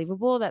less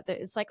believable, that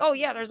it's like, oh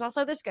yeah, there's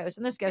also this ghost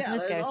and this ghost and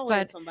this ghost.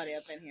 But somebody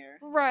up in here.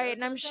 right.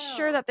 And I'm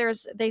sure that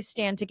they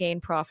stand to gain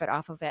profit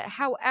off of it.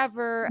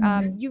 However,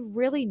 you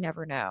really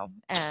never know.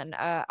 And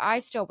I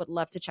still would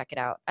love to check it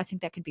out. I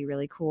think that could be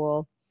really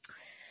cool.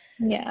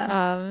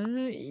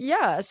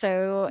 Yeah.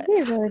 So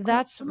really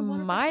that's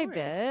my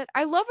bit.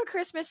 I love a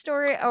Christmas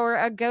story or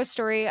a ghost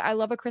story. I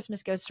love a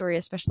Christmas ghost story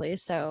especially.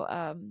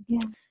 So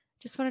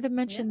just wanted to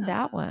mention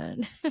that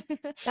one.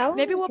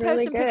 Maybe we'll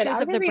post some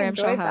pictures of the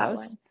Bramshill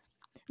house.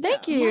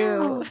 Thank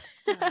you.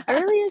 I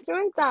really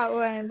enjoyed that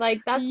one. Like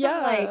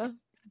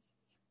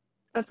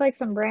that's like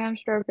some Bram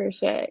Stoker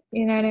shit.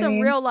 You know what I mean? Some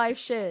real life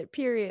shit,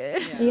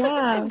 period.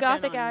 Yeah. Some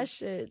gothic ass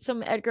shit.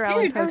 Some Edgar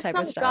Allan Poe type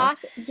of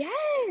stuff.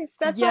 Yes.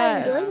 That's why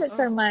I enjoyed it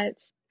so much.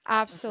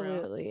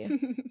 Absolutely.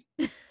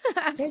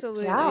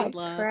 Absolutely. Good job,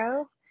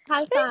 bro.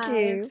 High five. Thank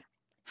you.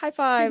 High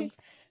five.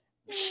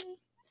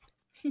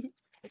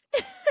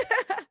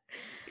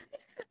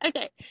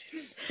 Okay.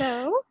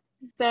 So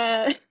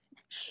the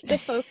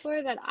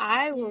folklore that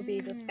I will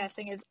be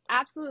discussing is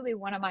absolutely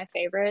one of my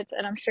favorites,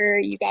 and I'm sure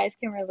you guys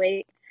can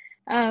relate.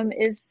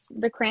 Is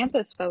the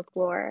Krampus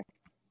folklore.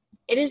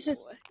 It is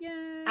just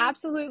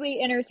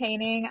absolutely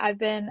entertaining. I've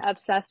been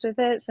obsessed with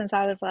it since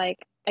I was like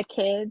a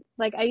kid.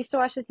 Like I used to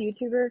watch this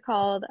YouTuber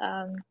called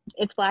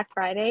It's Black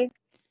Friday.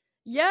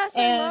 Yes,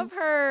 I love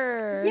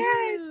her.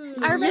 Yes.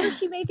 I remember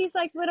she made these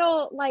like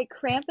little like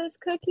Krampus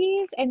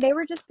cookies, and they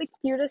were just the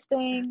cutest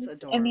thing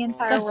in the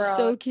entire world. That's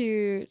so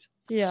cute.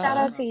 Yeah. Shout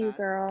out to you,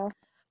 girl.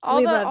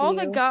 All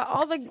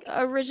the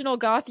original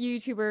goth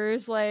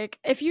YouTubers, like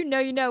if you know,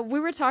 you know.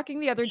 We were talking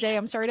the other day,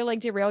 I'm sorry to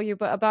like derail you,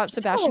 but about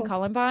Sebastian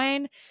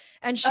Columbine,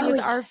 and she was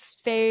our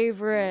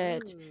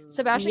favorite.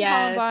 Sebastian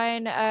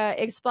Columbine,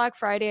 It's Black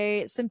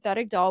Friday,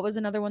 Synthetic Doll was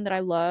another one that I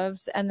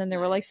loved, and then there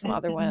were like some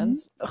other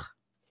ones. Ugh,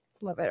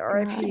 love it.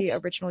 R.I.P.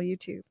 original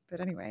YouTube. But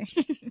anyway.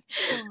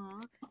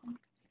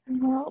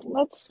 Well,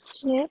 let's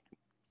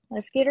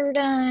get her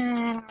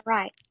done. All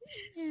right.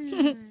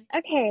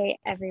 Okay,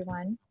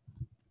 everyone.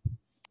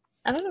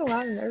 I don't know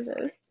why I'm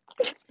nervous.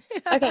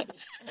 Okay.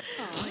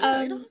 You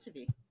don't have to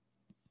be.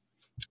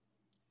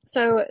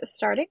 So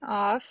starting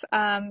off,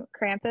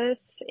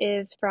 Krampus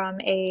is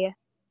from a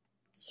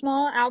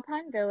small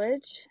alpine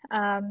village.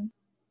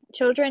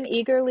 Children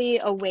eagerly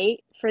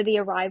await for the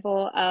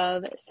arrival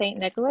of Saint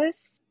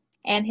Nicholas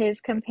and his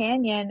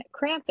companion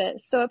Krampus.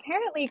 So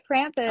apparently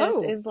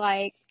Krampus is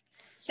like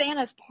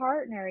Santa's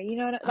partner, you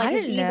know, like I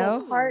his didn't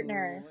evil know.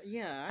 partner.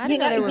 Yeah, I didn't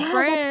know they were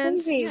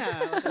friends.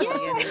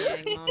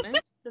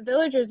 The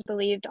villagers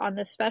believed on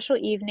this special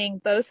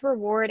evening, both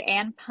reward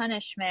and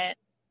punishment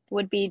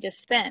would be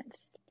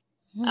dispensed.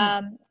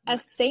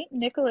 As Saint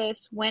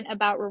Nicholas went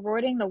about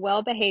rewarding the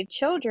well-behaved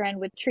children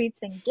with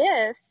treats and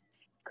gifts,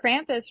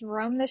 Krampus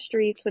roamed the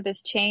streets with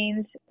his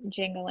chains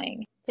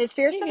jingling. His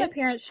fearsome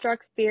appearance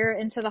struck fear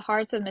into the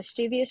hearts of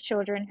mischievous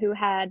children who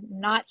had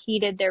not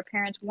heeded their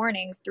parents'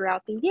 warnings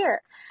throughout the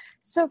year.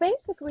 So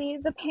basically,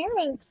 the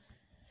parents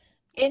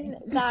in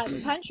that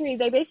country,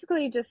 they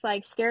basically just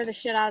like scare the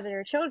shit out of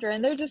their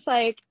children. They're just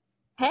like,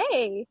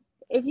 hey,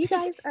 if you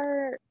guys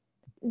are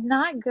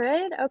not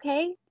good,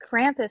 okay,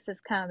 Krampus is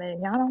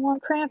coming. Y'all don't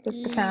want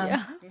Krampus to come.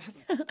 Yeah.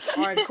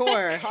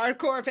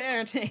 hardcore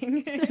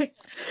parenting.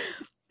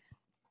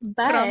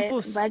 But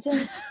Krampus.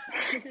 legend.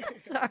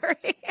 Sorry.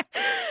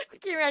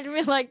 Can you imagine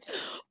me like,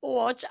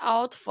 watch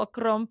out for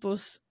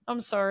Krampus?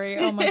 I'm sorry.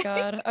 Oh my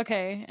god.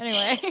 Okay.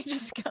 Anyway,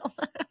 just go.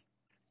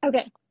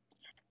 Okay.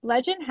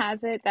 Legend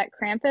has it that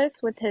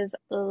Krampus, with his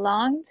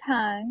long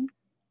tongue,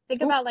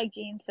 think about like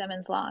Gene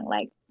Simmons long,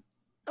 like,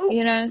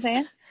 you know what I'm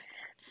saying?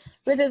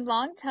 With his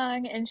long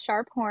tongue and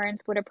sharp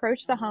horns, would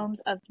approach the homes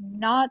of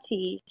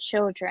naughty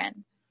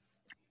children.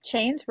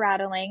 Chains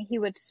rattling, he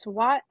would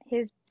swat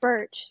his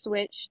birch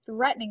switch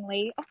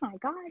threateningly. Oh my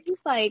god,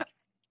 he's like,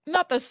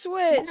 not the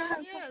switch.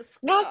 Yes,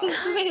 not the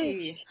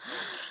switch.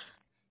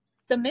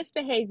 The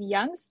misbehaved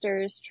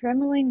youngsters,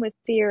 trembling with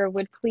fear,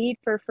 would plead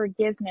for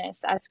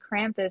forgiveness as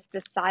Krampus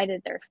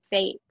decided their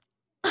fate.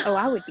 Oh,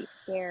 I would be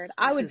scared.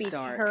 I would be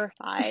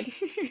terrified.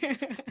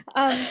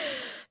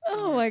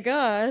 Oh my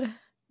god.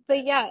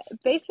 But yeah,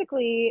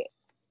 basically,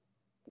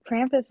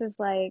 Krampus is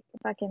like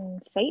fucking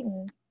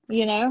Satan,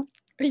 you know?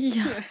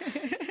 Yeah.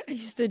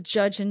 He's the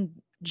judge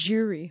and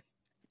jury.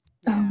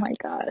 Yeah. Oh my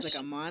gosh. He's like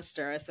a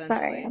monster, essentially.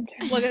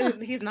 Sorry, well,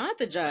 he's not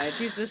the judge.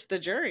 He's just the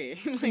jury.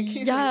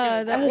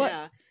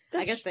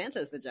 I guess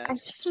Santa's the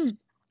judge.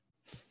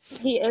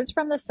 He is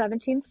from the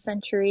 17th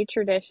century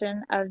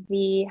tradition of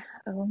the,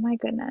 oh my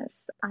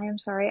goodness, I am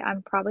sorry,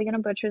 I'm probably going to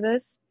butcher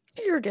this.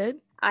 You're good.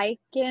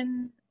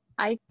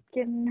 Eichenherbroch?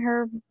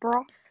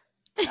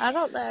 I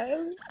don't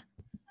know.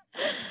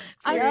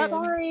 I'm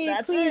sorry.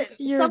 That's please, it.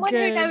 You're someone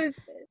good. who knows,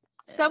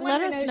 someone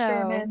Let who us knows know.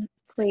 German,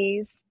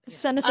 please.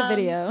 Send us a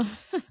video.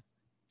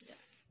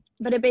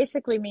 But it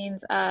basically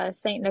means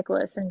Saint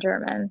Nicholas in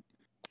German.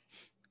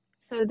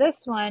 So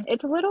this one,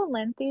 it's a little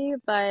lengthy,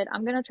 but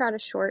I'm going to try to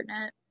shorten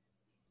it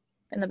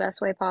in the best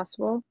way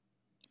possible.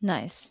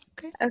 Nice.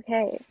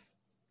 Okay.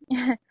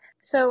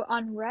 So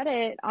on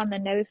Reddit, on the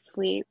No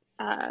Sleep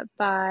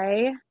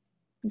by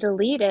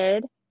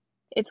Deleted,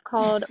 it's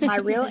called My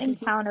Real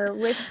Encounter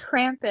with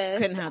Krampus.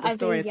 Couldn't have the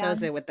story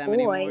associated with them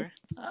anymore.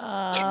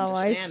 Oh,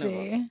 I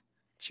see.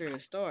 True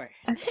story.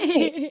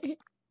 Okay.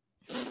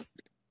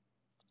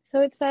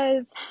 So it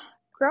says,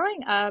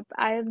 growing up,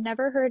 I have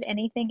never heard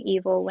anything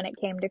evil when it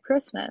came to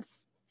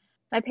Christmas.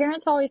 My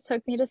parents always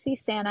took me to see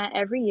Santa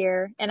every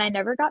year, and I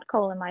never got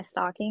coal in my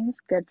stockings.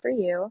 Good for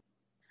you.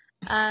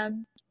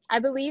 I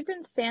believed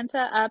in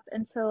Santa up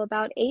until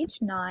about age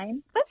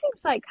 9. That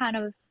seems like kind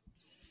of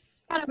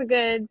a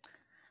good.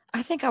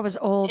 I think I was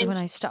old when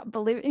I stopped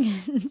believing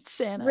in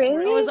Santa.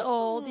 Really? I was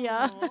old,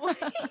 yeah.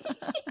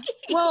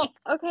 Well,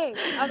 okay,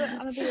 I'm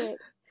gonna be it.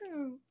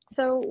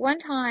 So one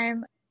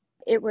time,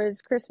 it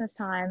was Christmas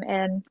time,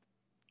 and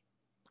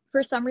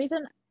for some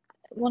reason,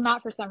 well,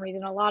 not for some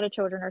reason, a lot of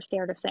children are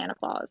scared of Santa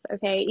Claus,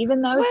 okay?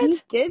 Even though he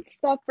did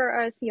stuff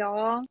for us,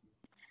 y'all.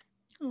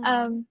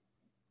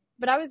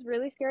 But I was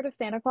really scared of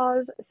Santa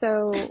Claus,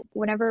 so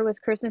whenever it was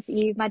Christmas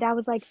Eve, my dad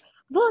was like,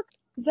 look,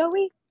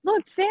 Zoe,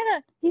 look,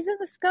 Santa, he's in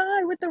the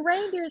sky with the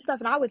reindeer and stuff,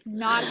 and I was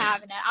not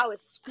having it. I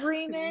was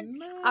screaming,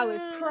 I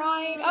was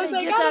crying, I was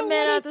like, get I that don't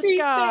man want out to the see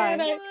sky.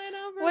 Santa.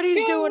 What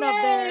he's doing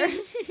up there.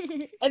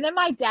 And then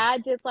my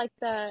dad did like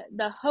the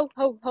ho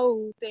ho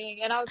ho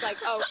thing, and I was like,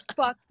 oh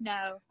fuck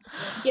no,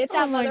 get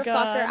that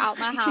motherfucker out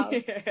my house.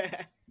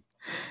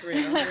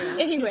 Real.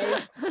 Anyway,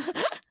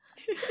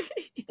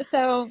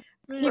 so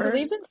he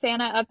believed in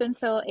Santa up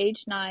until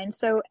age 9.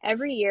 So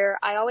every year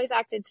I always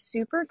acted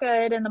super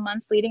good in the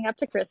months leading up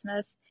to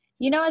Christmas.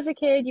 You know, as a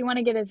kid, you want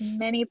to get as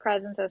many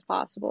presents as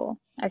possible.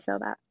 I feel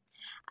that.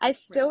 I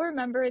still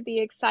remember the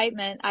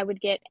excitement I would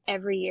get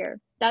every year.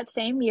 That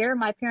same year,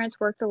 my parents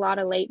worked a lot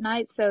of late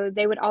nights, so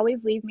they would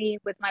always leave me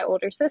with my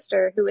older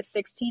sister, who was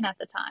 16 at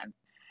the time.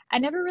 I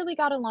never really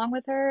got along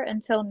with her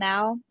until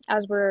now,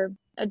 as we're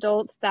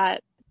adults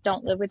that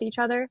don't live with each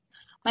other.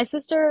 My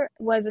sister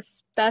was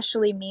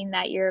especially mean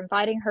that year,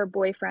 inviting her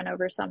boyfriend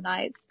over some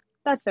nights.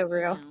 That's so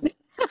real.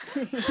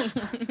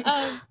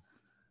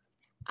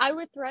 I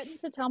would threaten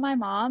to tell my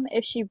mom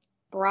if she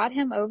brought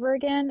him over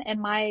again,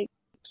 and my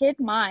kid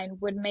mind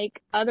would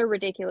make other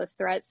ridiculous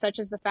threats, such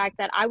as the fact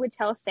that I would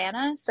tell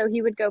Santa so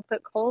he would go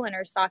put coal in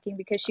her stocking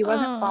because she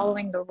wasn't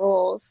following the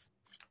rules.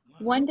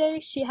 One day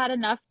she had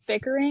enough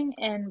bickering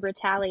and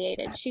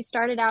retaliated. She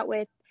started out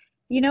with,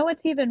 you know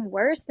what's even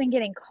worse than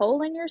getting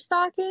coal in your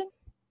stocking?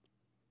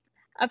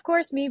 Of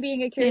course, me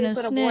being a curious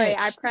little boy,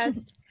 I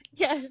pressed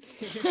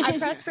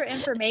for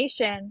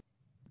information.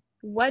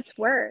 What's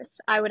worse?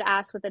 I would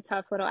ask with a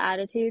tough little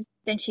attitude.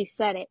 Then she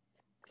said it.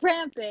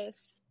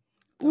 Krampus.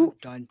 Dun,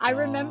 dun, I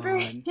remember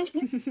dun.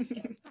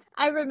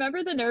 I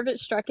remember the nerve it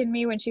struck in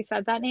me when she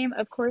said that name.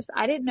 Of course,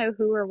 I didn't know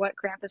who or what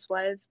Krampus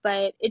was,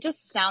 but it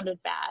just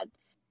sounded bad.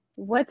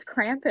 What's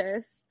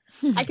Krampus?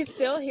 I could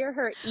still hear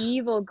her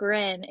evil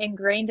grin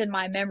ingrained in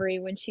my memory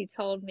when she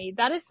told me.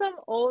 That is some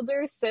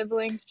older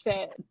sibling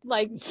shit.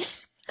 Like,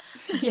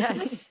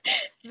 Yes,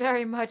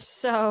 very much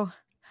so.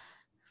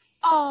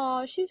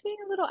 oh, she's being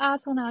a little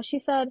asshole now. She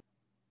said,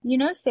 "You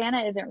know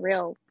Santa isn't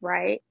real,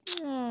 right?"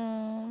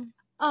 Aww.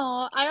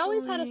 Oh, I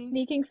always had a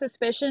sneaking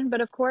suspicion,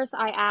 but of course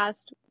I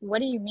asked, "What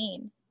do you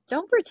mean?"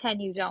 Don't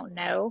pretend you don't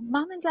know.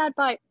 Mom and Dad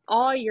buy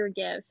all your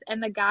gifts,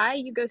 and the guy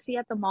you go see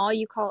at the mall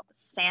you call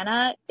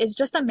Santa is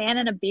just a man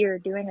in a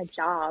beard doing a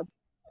job.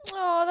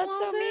 Oh, that's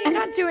Well, so mean.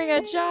 Not doing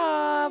a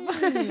job.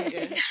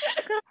 dang.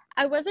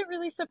 I wasn't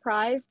really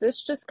surprised.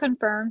 This just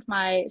confirmed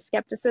my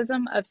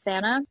skepticism of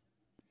Santa.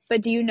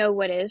 But do you know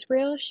what is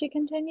real? She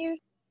continued.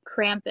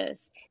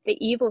 Krampus,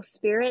 the evil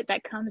spirit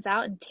that comes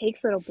out and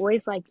takes little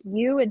boys like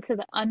you into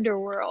the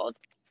underworld.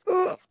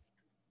 Is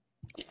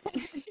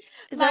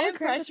My that what Krampus really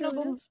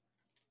impressionable. does?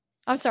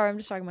 I'm sorry, I'm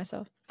just talking to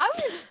myself. I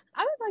would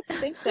like to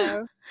think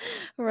so.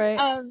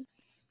 Right.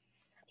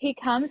 He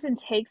comes and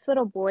takes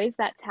little boys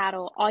that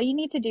tattle. All you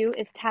need to do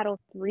is tattle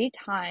 3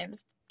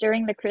 times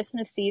during the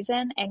Christmas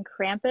season, and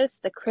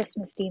Krampus, the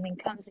Christmas demon,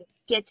 comes and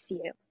gets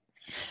you.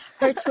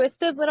 Her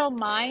twisted little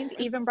mind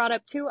even brought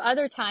up 2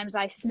 other times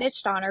I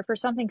snitched on her for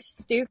something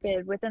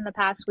stupid within the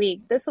past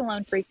week. This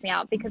alone freaked me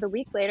out because a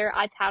week later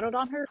I tattled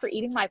on her for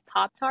eating my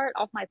Pop-Tart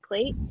off my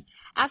plate.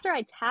 After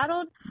I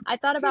tattled, I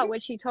thought about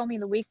what she told me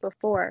the week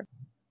before.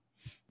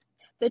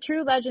 The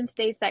true legend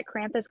states that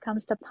Krampus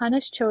comes to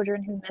punish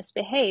children who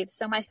misbehave,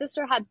 so my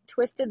sister had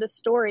twisted the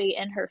story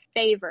in her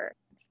favor.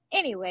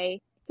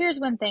 Anyway, here's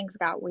when things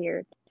got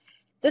weird.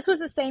 This was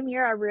the same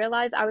year I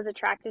realized I was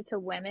attracted to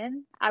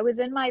women. I was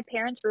in my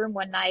parents' room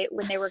one night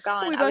when they were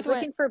gone. I was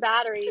looking for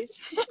batteries.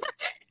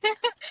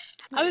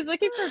 I was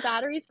looking for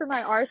batteries for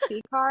my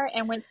RC car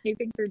and went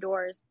snooping through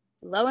doors.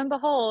 Lo and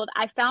behold,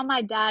 I found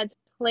my dad's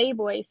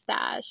Playboy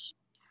stash.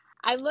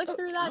 I looked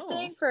through that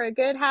thing for a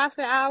good half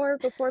an hour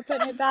before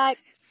putting it back.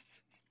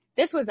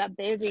 This was a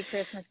busy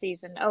Christmas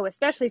season. Oh,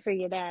 especially for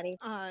you, Daddy.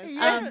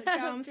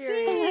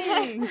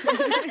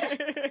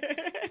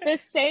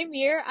 This same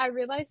year, I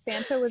realized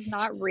Santa was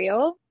not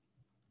real.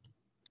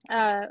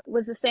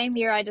 Was the same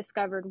year I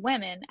discovered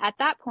women. At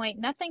that point,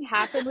 nothing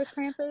happened with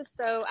Krampus,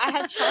 so I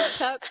had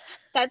chalked up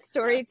that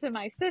story to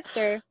my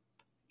sister.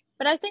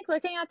 But I think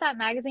looking at that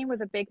magazine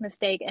was a big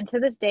mistake, and to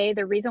this day,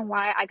 the reason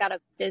why I got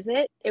a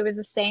visit, it was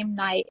the same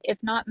night, if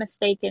not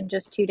mistaken,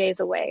 just 2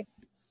 days away.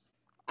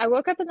 I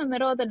woke up in the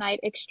middle of the night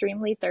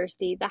extremely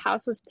thirsty. The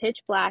house was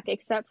pitch black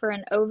except for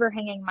an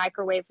overhanging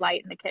microwave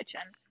light in the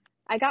kitchen.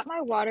 I got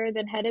my water,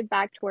 then headed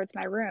back towards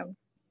my room.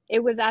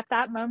 It was at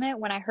that moment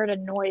when I heard a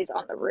noise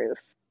on the roof.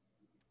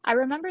 I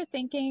remember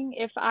thinking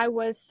if I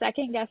was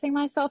second guessing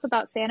myself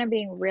about Santa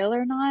being real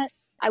or not.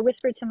 I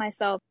whispered to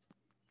myself,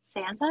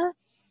 Santa?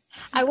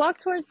 I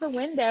walked towards the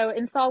window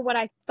and saw what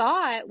I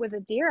thought was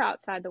a deer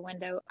outside the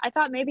window. I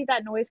thought maybe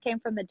that noise came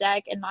from the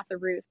deck and not the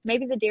roof.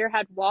 Maybe the deer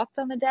had walked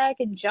on the deck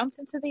and jumped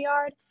into the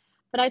yard.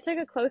 But I took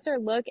a closer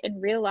look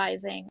and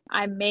realizing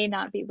I may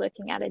not be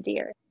looking at a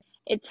deer.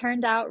 It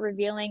turned out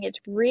revealing its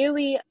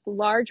really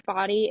large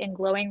body and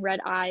glowing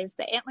red eyes.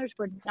 The antlers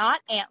were not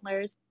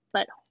antlers,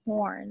 but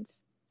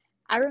horns.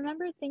 I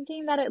remember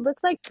thinking that it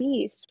looked like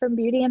Beast from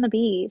Beauty and the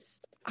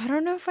Beast. I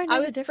don't know if I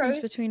know the difference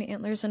between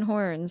antlers and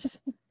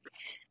horns.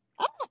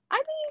 Oh, I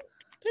mean,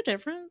 they're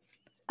different.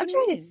 I'm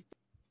trying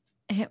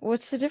to.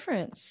 What's the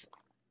difference?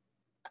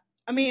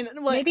 I mean,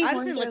 I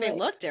just mean like they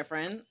look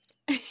different.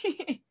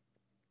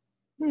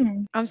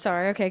 I'm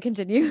sorry. Okay,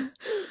 continue.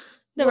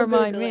 Never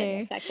mind me.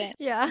 In a second.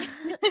 Yeah.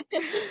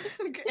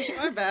 Okay,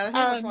 my bad.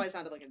 I probably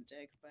sounded like a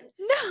dick, but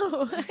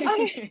no.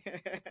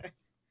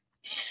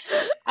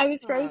 I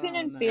was frozen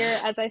in fear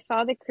as I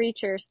saw the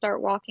creature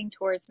start walking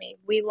towards me.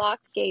 We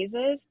locked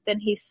gazes. Then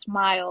he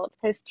smiled,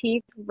 his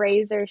teeth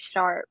razor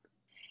sharp.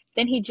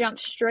 Then he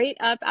jumped straight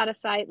up out of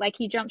sight, like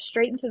he jumped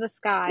straight into the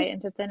sky,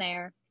 into thin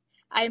air.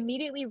 I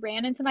immediately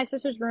ran into my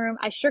sister's room.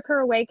 I shook her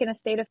awake in a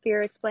state of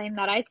fear, explained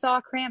that I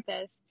saw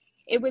Krampus.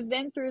 It was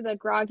then through the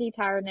groggy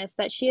tiredness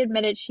that she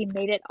admitted she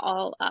made it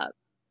all up.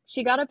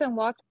 She got up and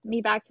walked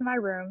me back to my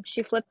room.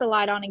 She flipped the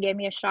light on and gave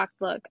me a shocked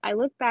look. I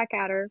looked back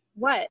at her.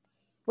 What?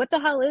 What the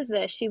hell is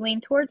this? She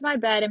leaned towards my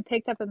bed and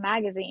picked up a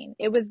magazine.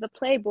 It was the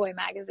Playboy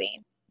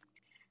magazine.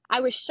 I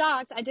was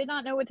shocked. I did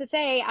not know what to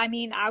say. I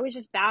mean, I was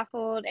just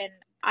baffled, and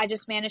I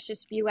just managed to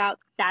spew out,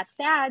 "That's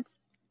Dad's."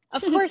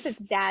 "Of course it's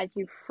Dad,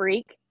 you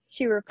freak,"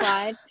 she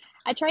replied.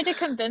 I tried to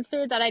convince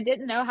her that I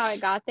didn't know how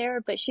it got there,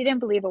 but she didn't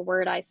believe a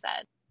word I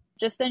said.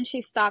 Just then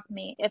she stopped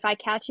me. "If I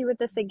catch you with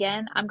this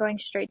again, I'm going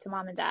straight to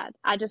Mom and Dad."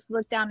 I just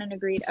looked down and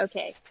agreed,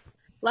 okay.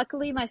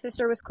 Luckily, my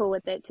sister was cool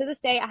with it. To this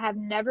day, I have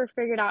never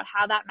figured out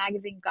how that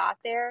magazine got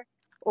there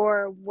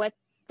or what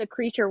the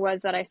creature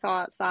was that I saw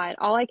outside.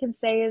 All I can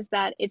say is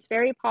that it's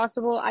very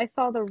possible I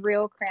saw the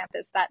real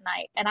Krampus that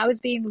night, and I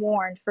was being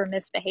warned for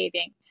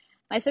misbehaving.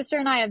 My sister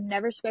and I have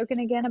never spoken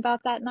again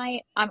about that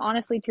night. I'm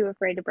honestly too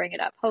afraid to bring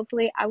it up.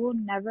 Hopefully, I will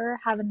never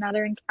have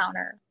another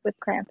encounter with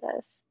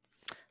Krampus.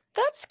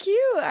 That's cute.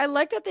 I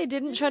like that they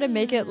didn't try to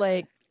make it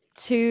like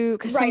too,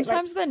 because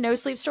sometimes the no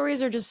sleep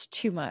stories are just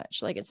too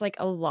much. Like it's like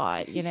a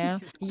lot, you know?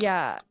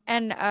 Yeah.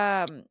 And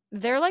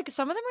they're like,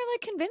 some of them are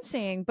like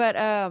convincing, but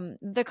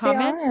the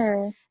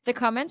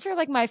comments are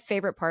like my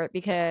favorite part,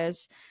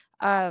 because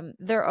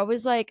they're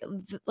always like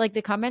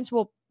the comments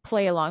will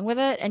play along with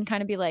it and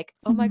kind of be like,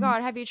 oh my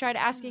god, have you tried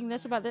asking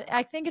this about this?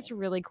 I think it's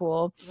really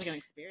cool. It's like an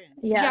experience.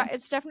 Yeah,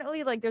 it's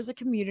definitely like there's a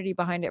community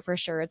behind it for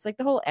sure. It's like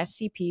the whole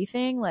SCP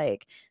thing,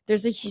 like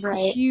there's a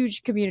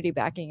huge community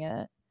backing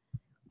it.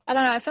 I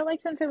don't know, I felt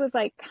like since it was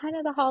like kind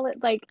of the holiday,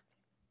 like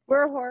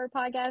we're a horror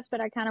podcast, but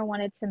I kind of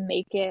wanted to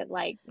make it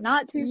like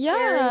not too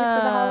scary for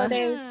the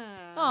holidays.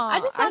 I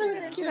just thought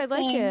it was cute. I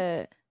like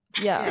it.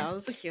 Yeah,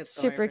 that's a cute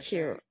story. Super cute.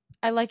 Sure.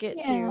 I like it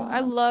too.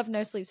 I love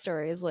no sleep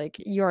stories. Like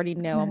you already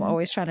know, I'm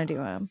always trying to do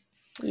them.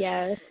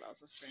 Yes.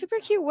 Super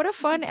cute. What a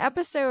fun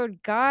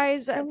episode,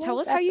 guys. Tell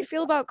us how you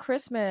feel about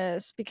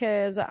Christmas,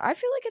 because I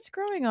feel like it's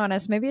growing on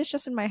us. Maybe it's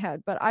just in my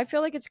head, but I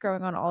feel like it's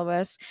growing on all of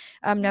us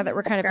now that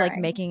we're kind of like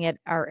making it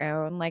our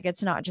own. Like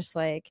it's not just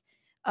like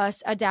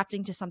us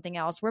adapting to something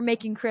else. We're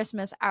making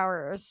Christmas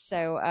ours.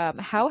 So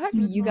how have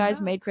you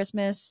guys made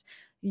Christmas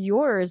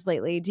yours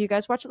lately? Do you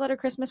guys watch a lot of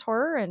Christmas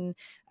horror?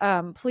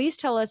 And please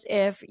tell us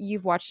if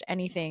you've watched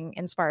anything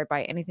inspired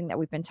by anything that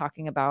we've been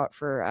talking about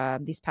for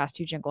these past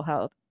two Jingle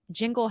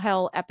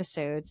Hell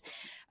episodes.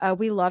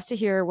 We love to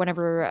hear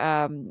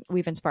whenever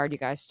we've inspired you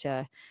guys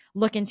to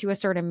look into a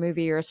certain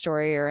movie or a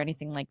story or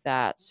anything like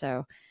that.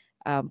 So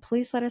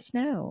please let us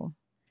know.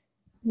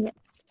 Yes.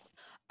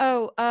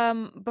 Oh,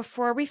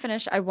 before we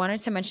finish, I wanted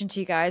to mention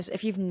to you guys,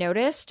 if you've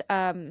noticed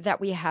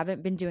that we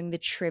haven't been doing the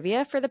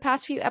trivia for the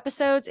past few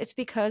episodes, it's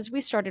because we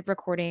started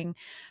recording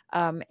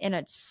in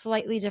a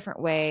slightly different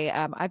way.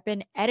 I've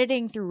been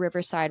editing through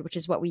Riverside, which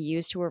is what we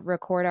use to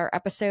record our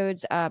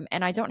episodes,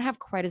 and I don't have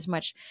quite as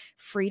much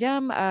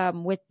freedom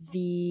with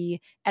the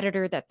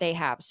editor that they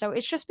have. So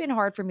it's just been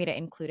hard for me to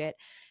include it.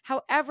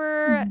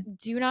 However,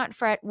 do not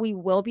fret. We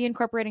will be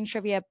incorporating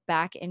trivia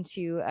back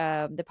into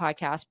the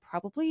podcast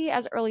probably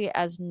as early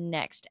as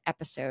next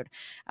episode.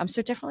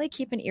 So definitely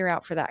keep an ear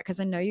out for that, because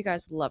I know you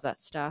guys love that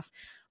stuff.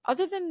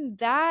 Other than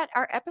that,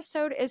 our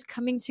episode is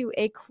coming to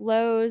a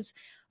close.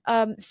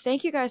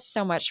 Thank you guys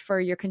so much for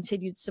your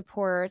continued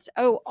support.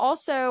 Oh,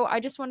 also, I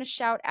just want to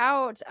shout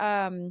out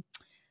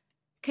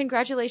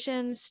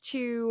congratulations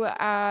to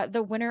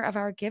the winner of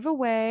our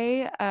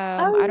giveaway.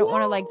 I don't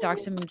want to like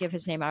dox him and give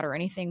his name out or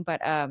anything,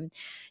 but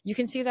you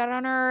can see that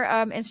on our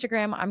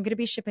Instagram. I'm going to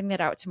be shipping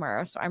that out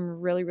tomorrow, so I'm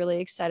really,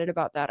 really excited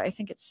about that. I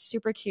think it's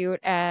super cute,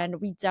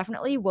 and we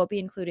definitely will be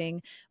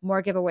including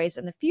more giveaways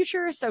in the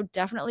future, so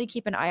definitely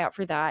keep an eye out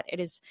for that. It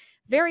is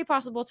very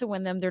possible to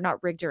win them. They're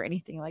not rigged or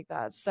anything like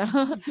that,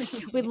 so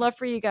we'd love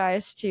for you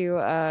guys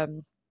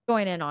to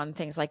join in on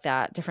things like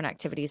that, different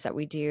activities that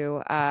we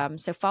do.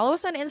 So follow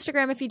us on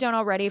Instagram if you don't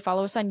already.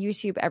 Follow us on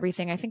YouTube,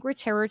 everything. I think we're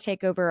Terror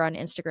Takeover on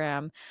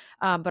Instagram,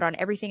 but on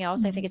everything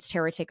else, I think it's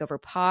Terror Takeover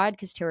Pod,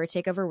 because Terror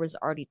Takeover was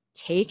already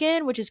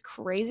taken, which is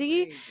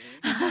crazy.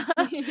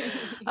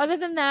 Other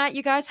than that,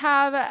 you guys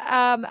have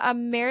a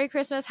Merry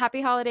Christmas,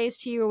 Happy Holidays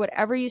to you,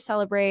 whatever you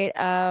celebrate,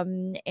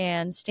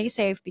 and stay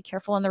safe. Be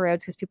careful on the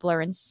roads because people are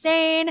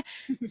insane.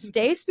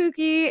 Stay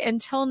spooky.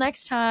 Until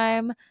next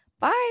time,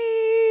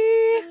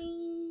 bye.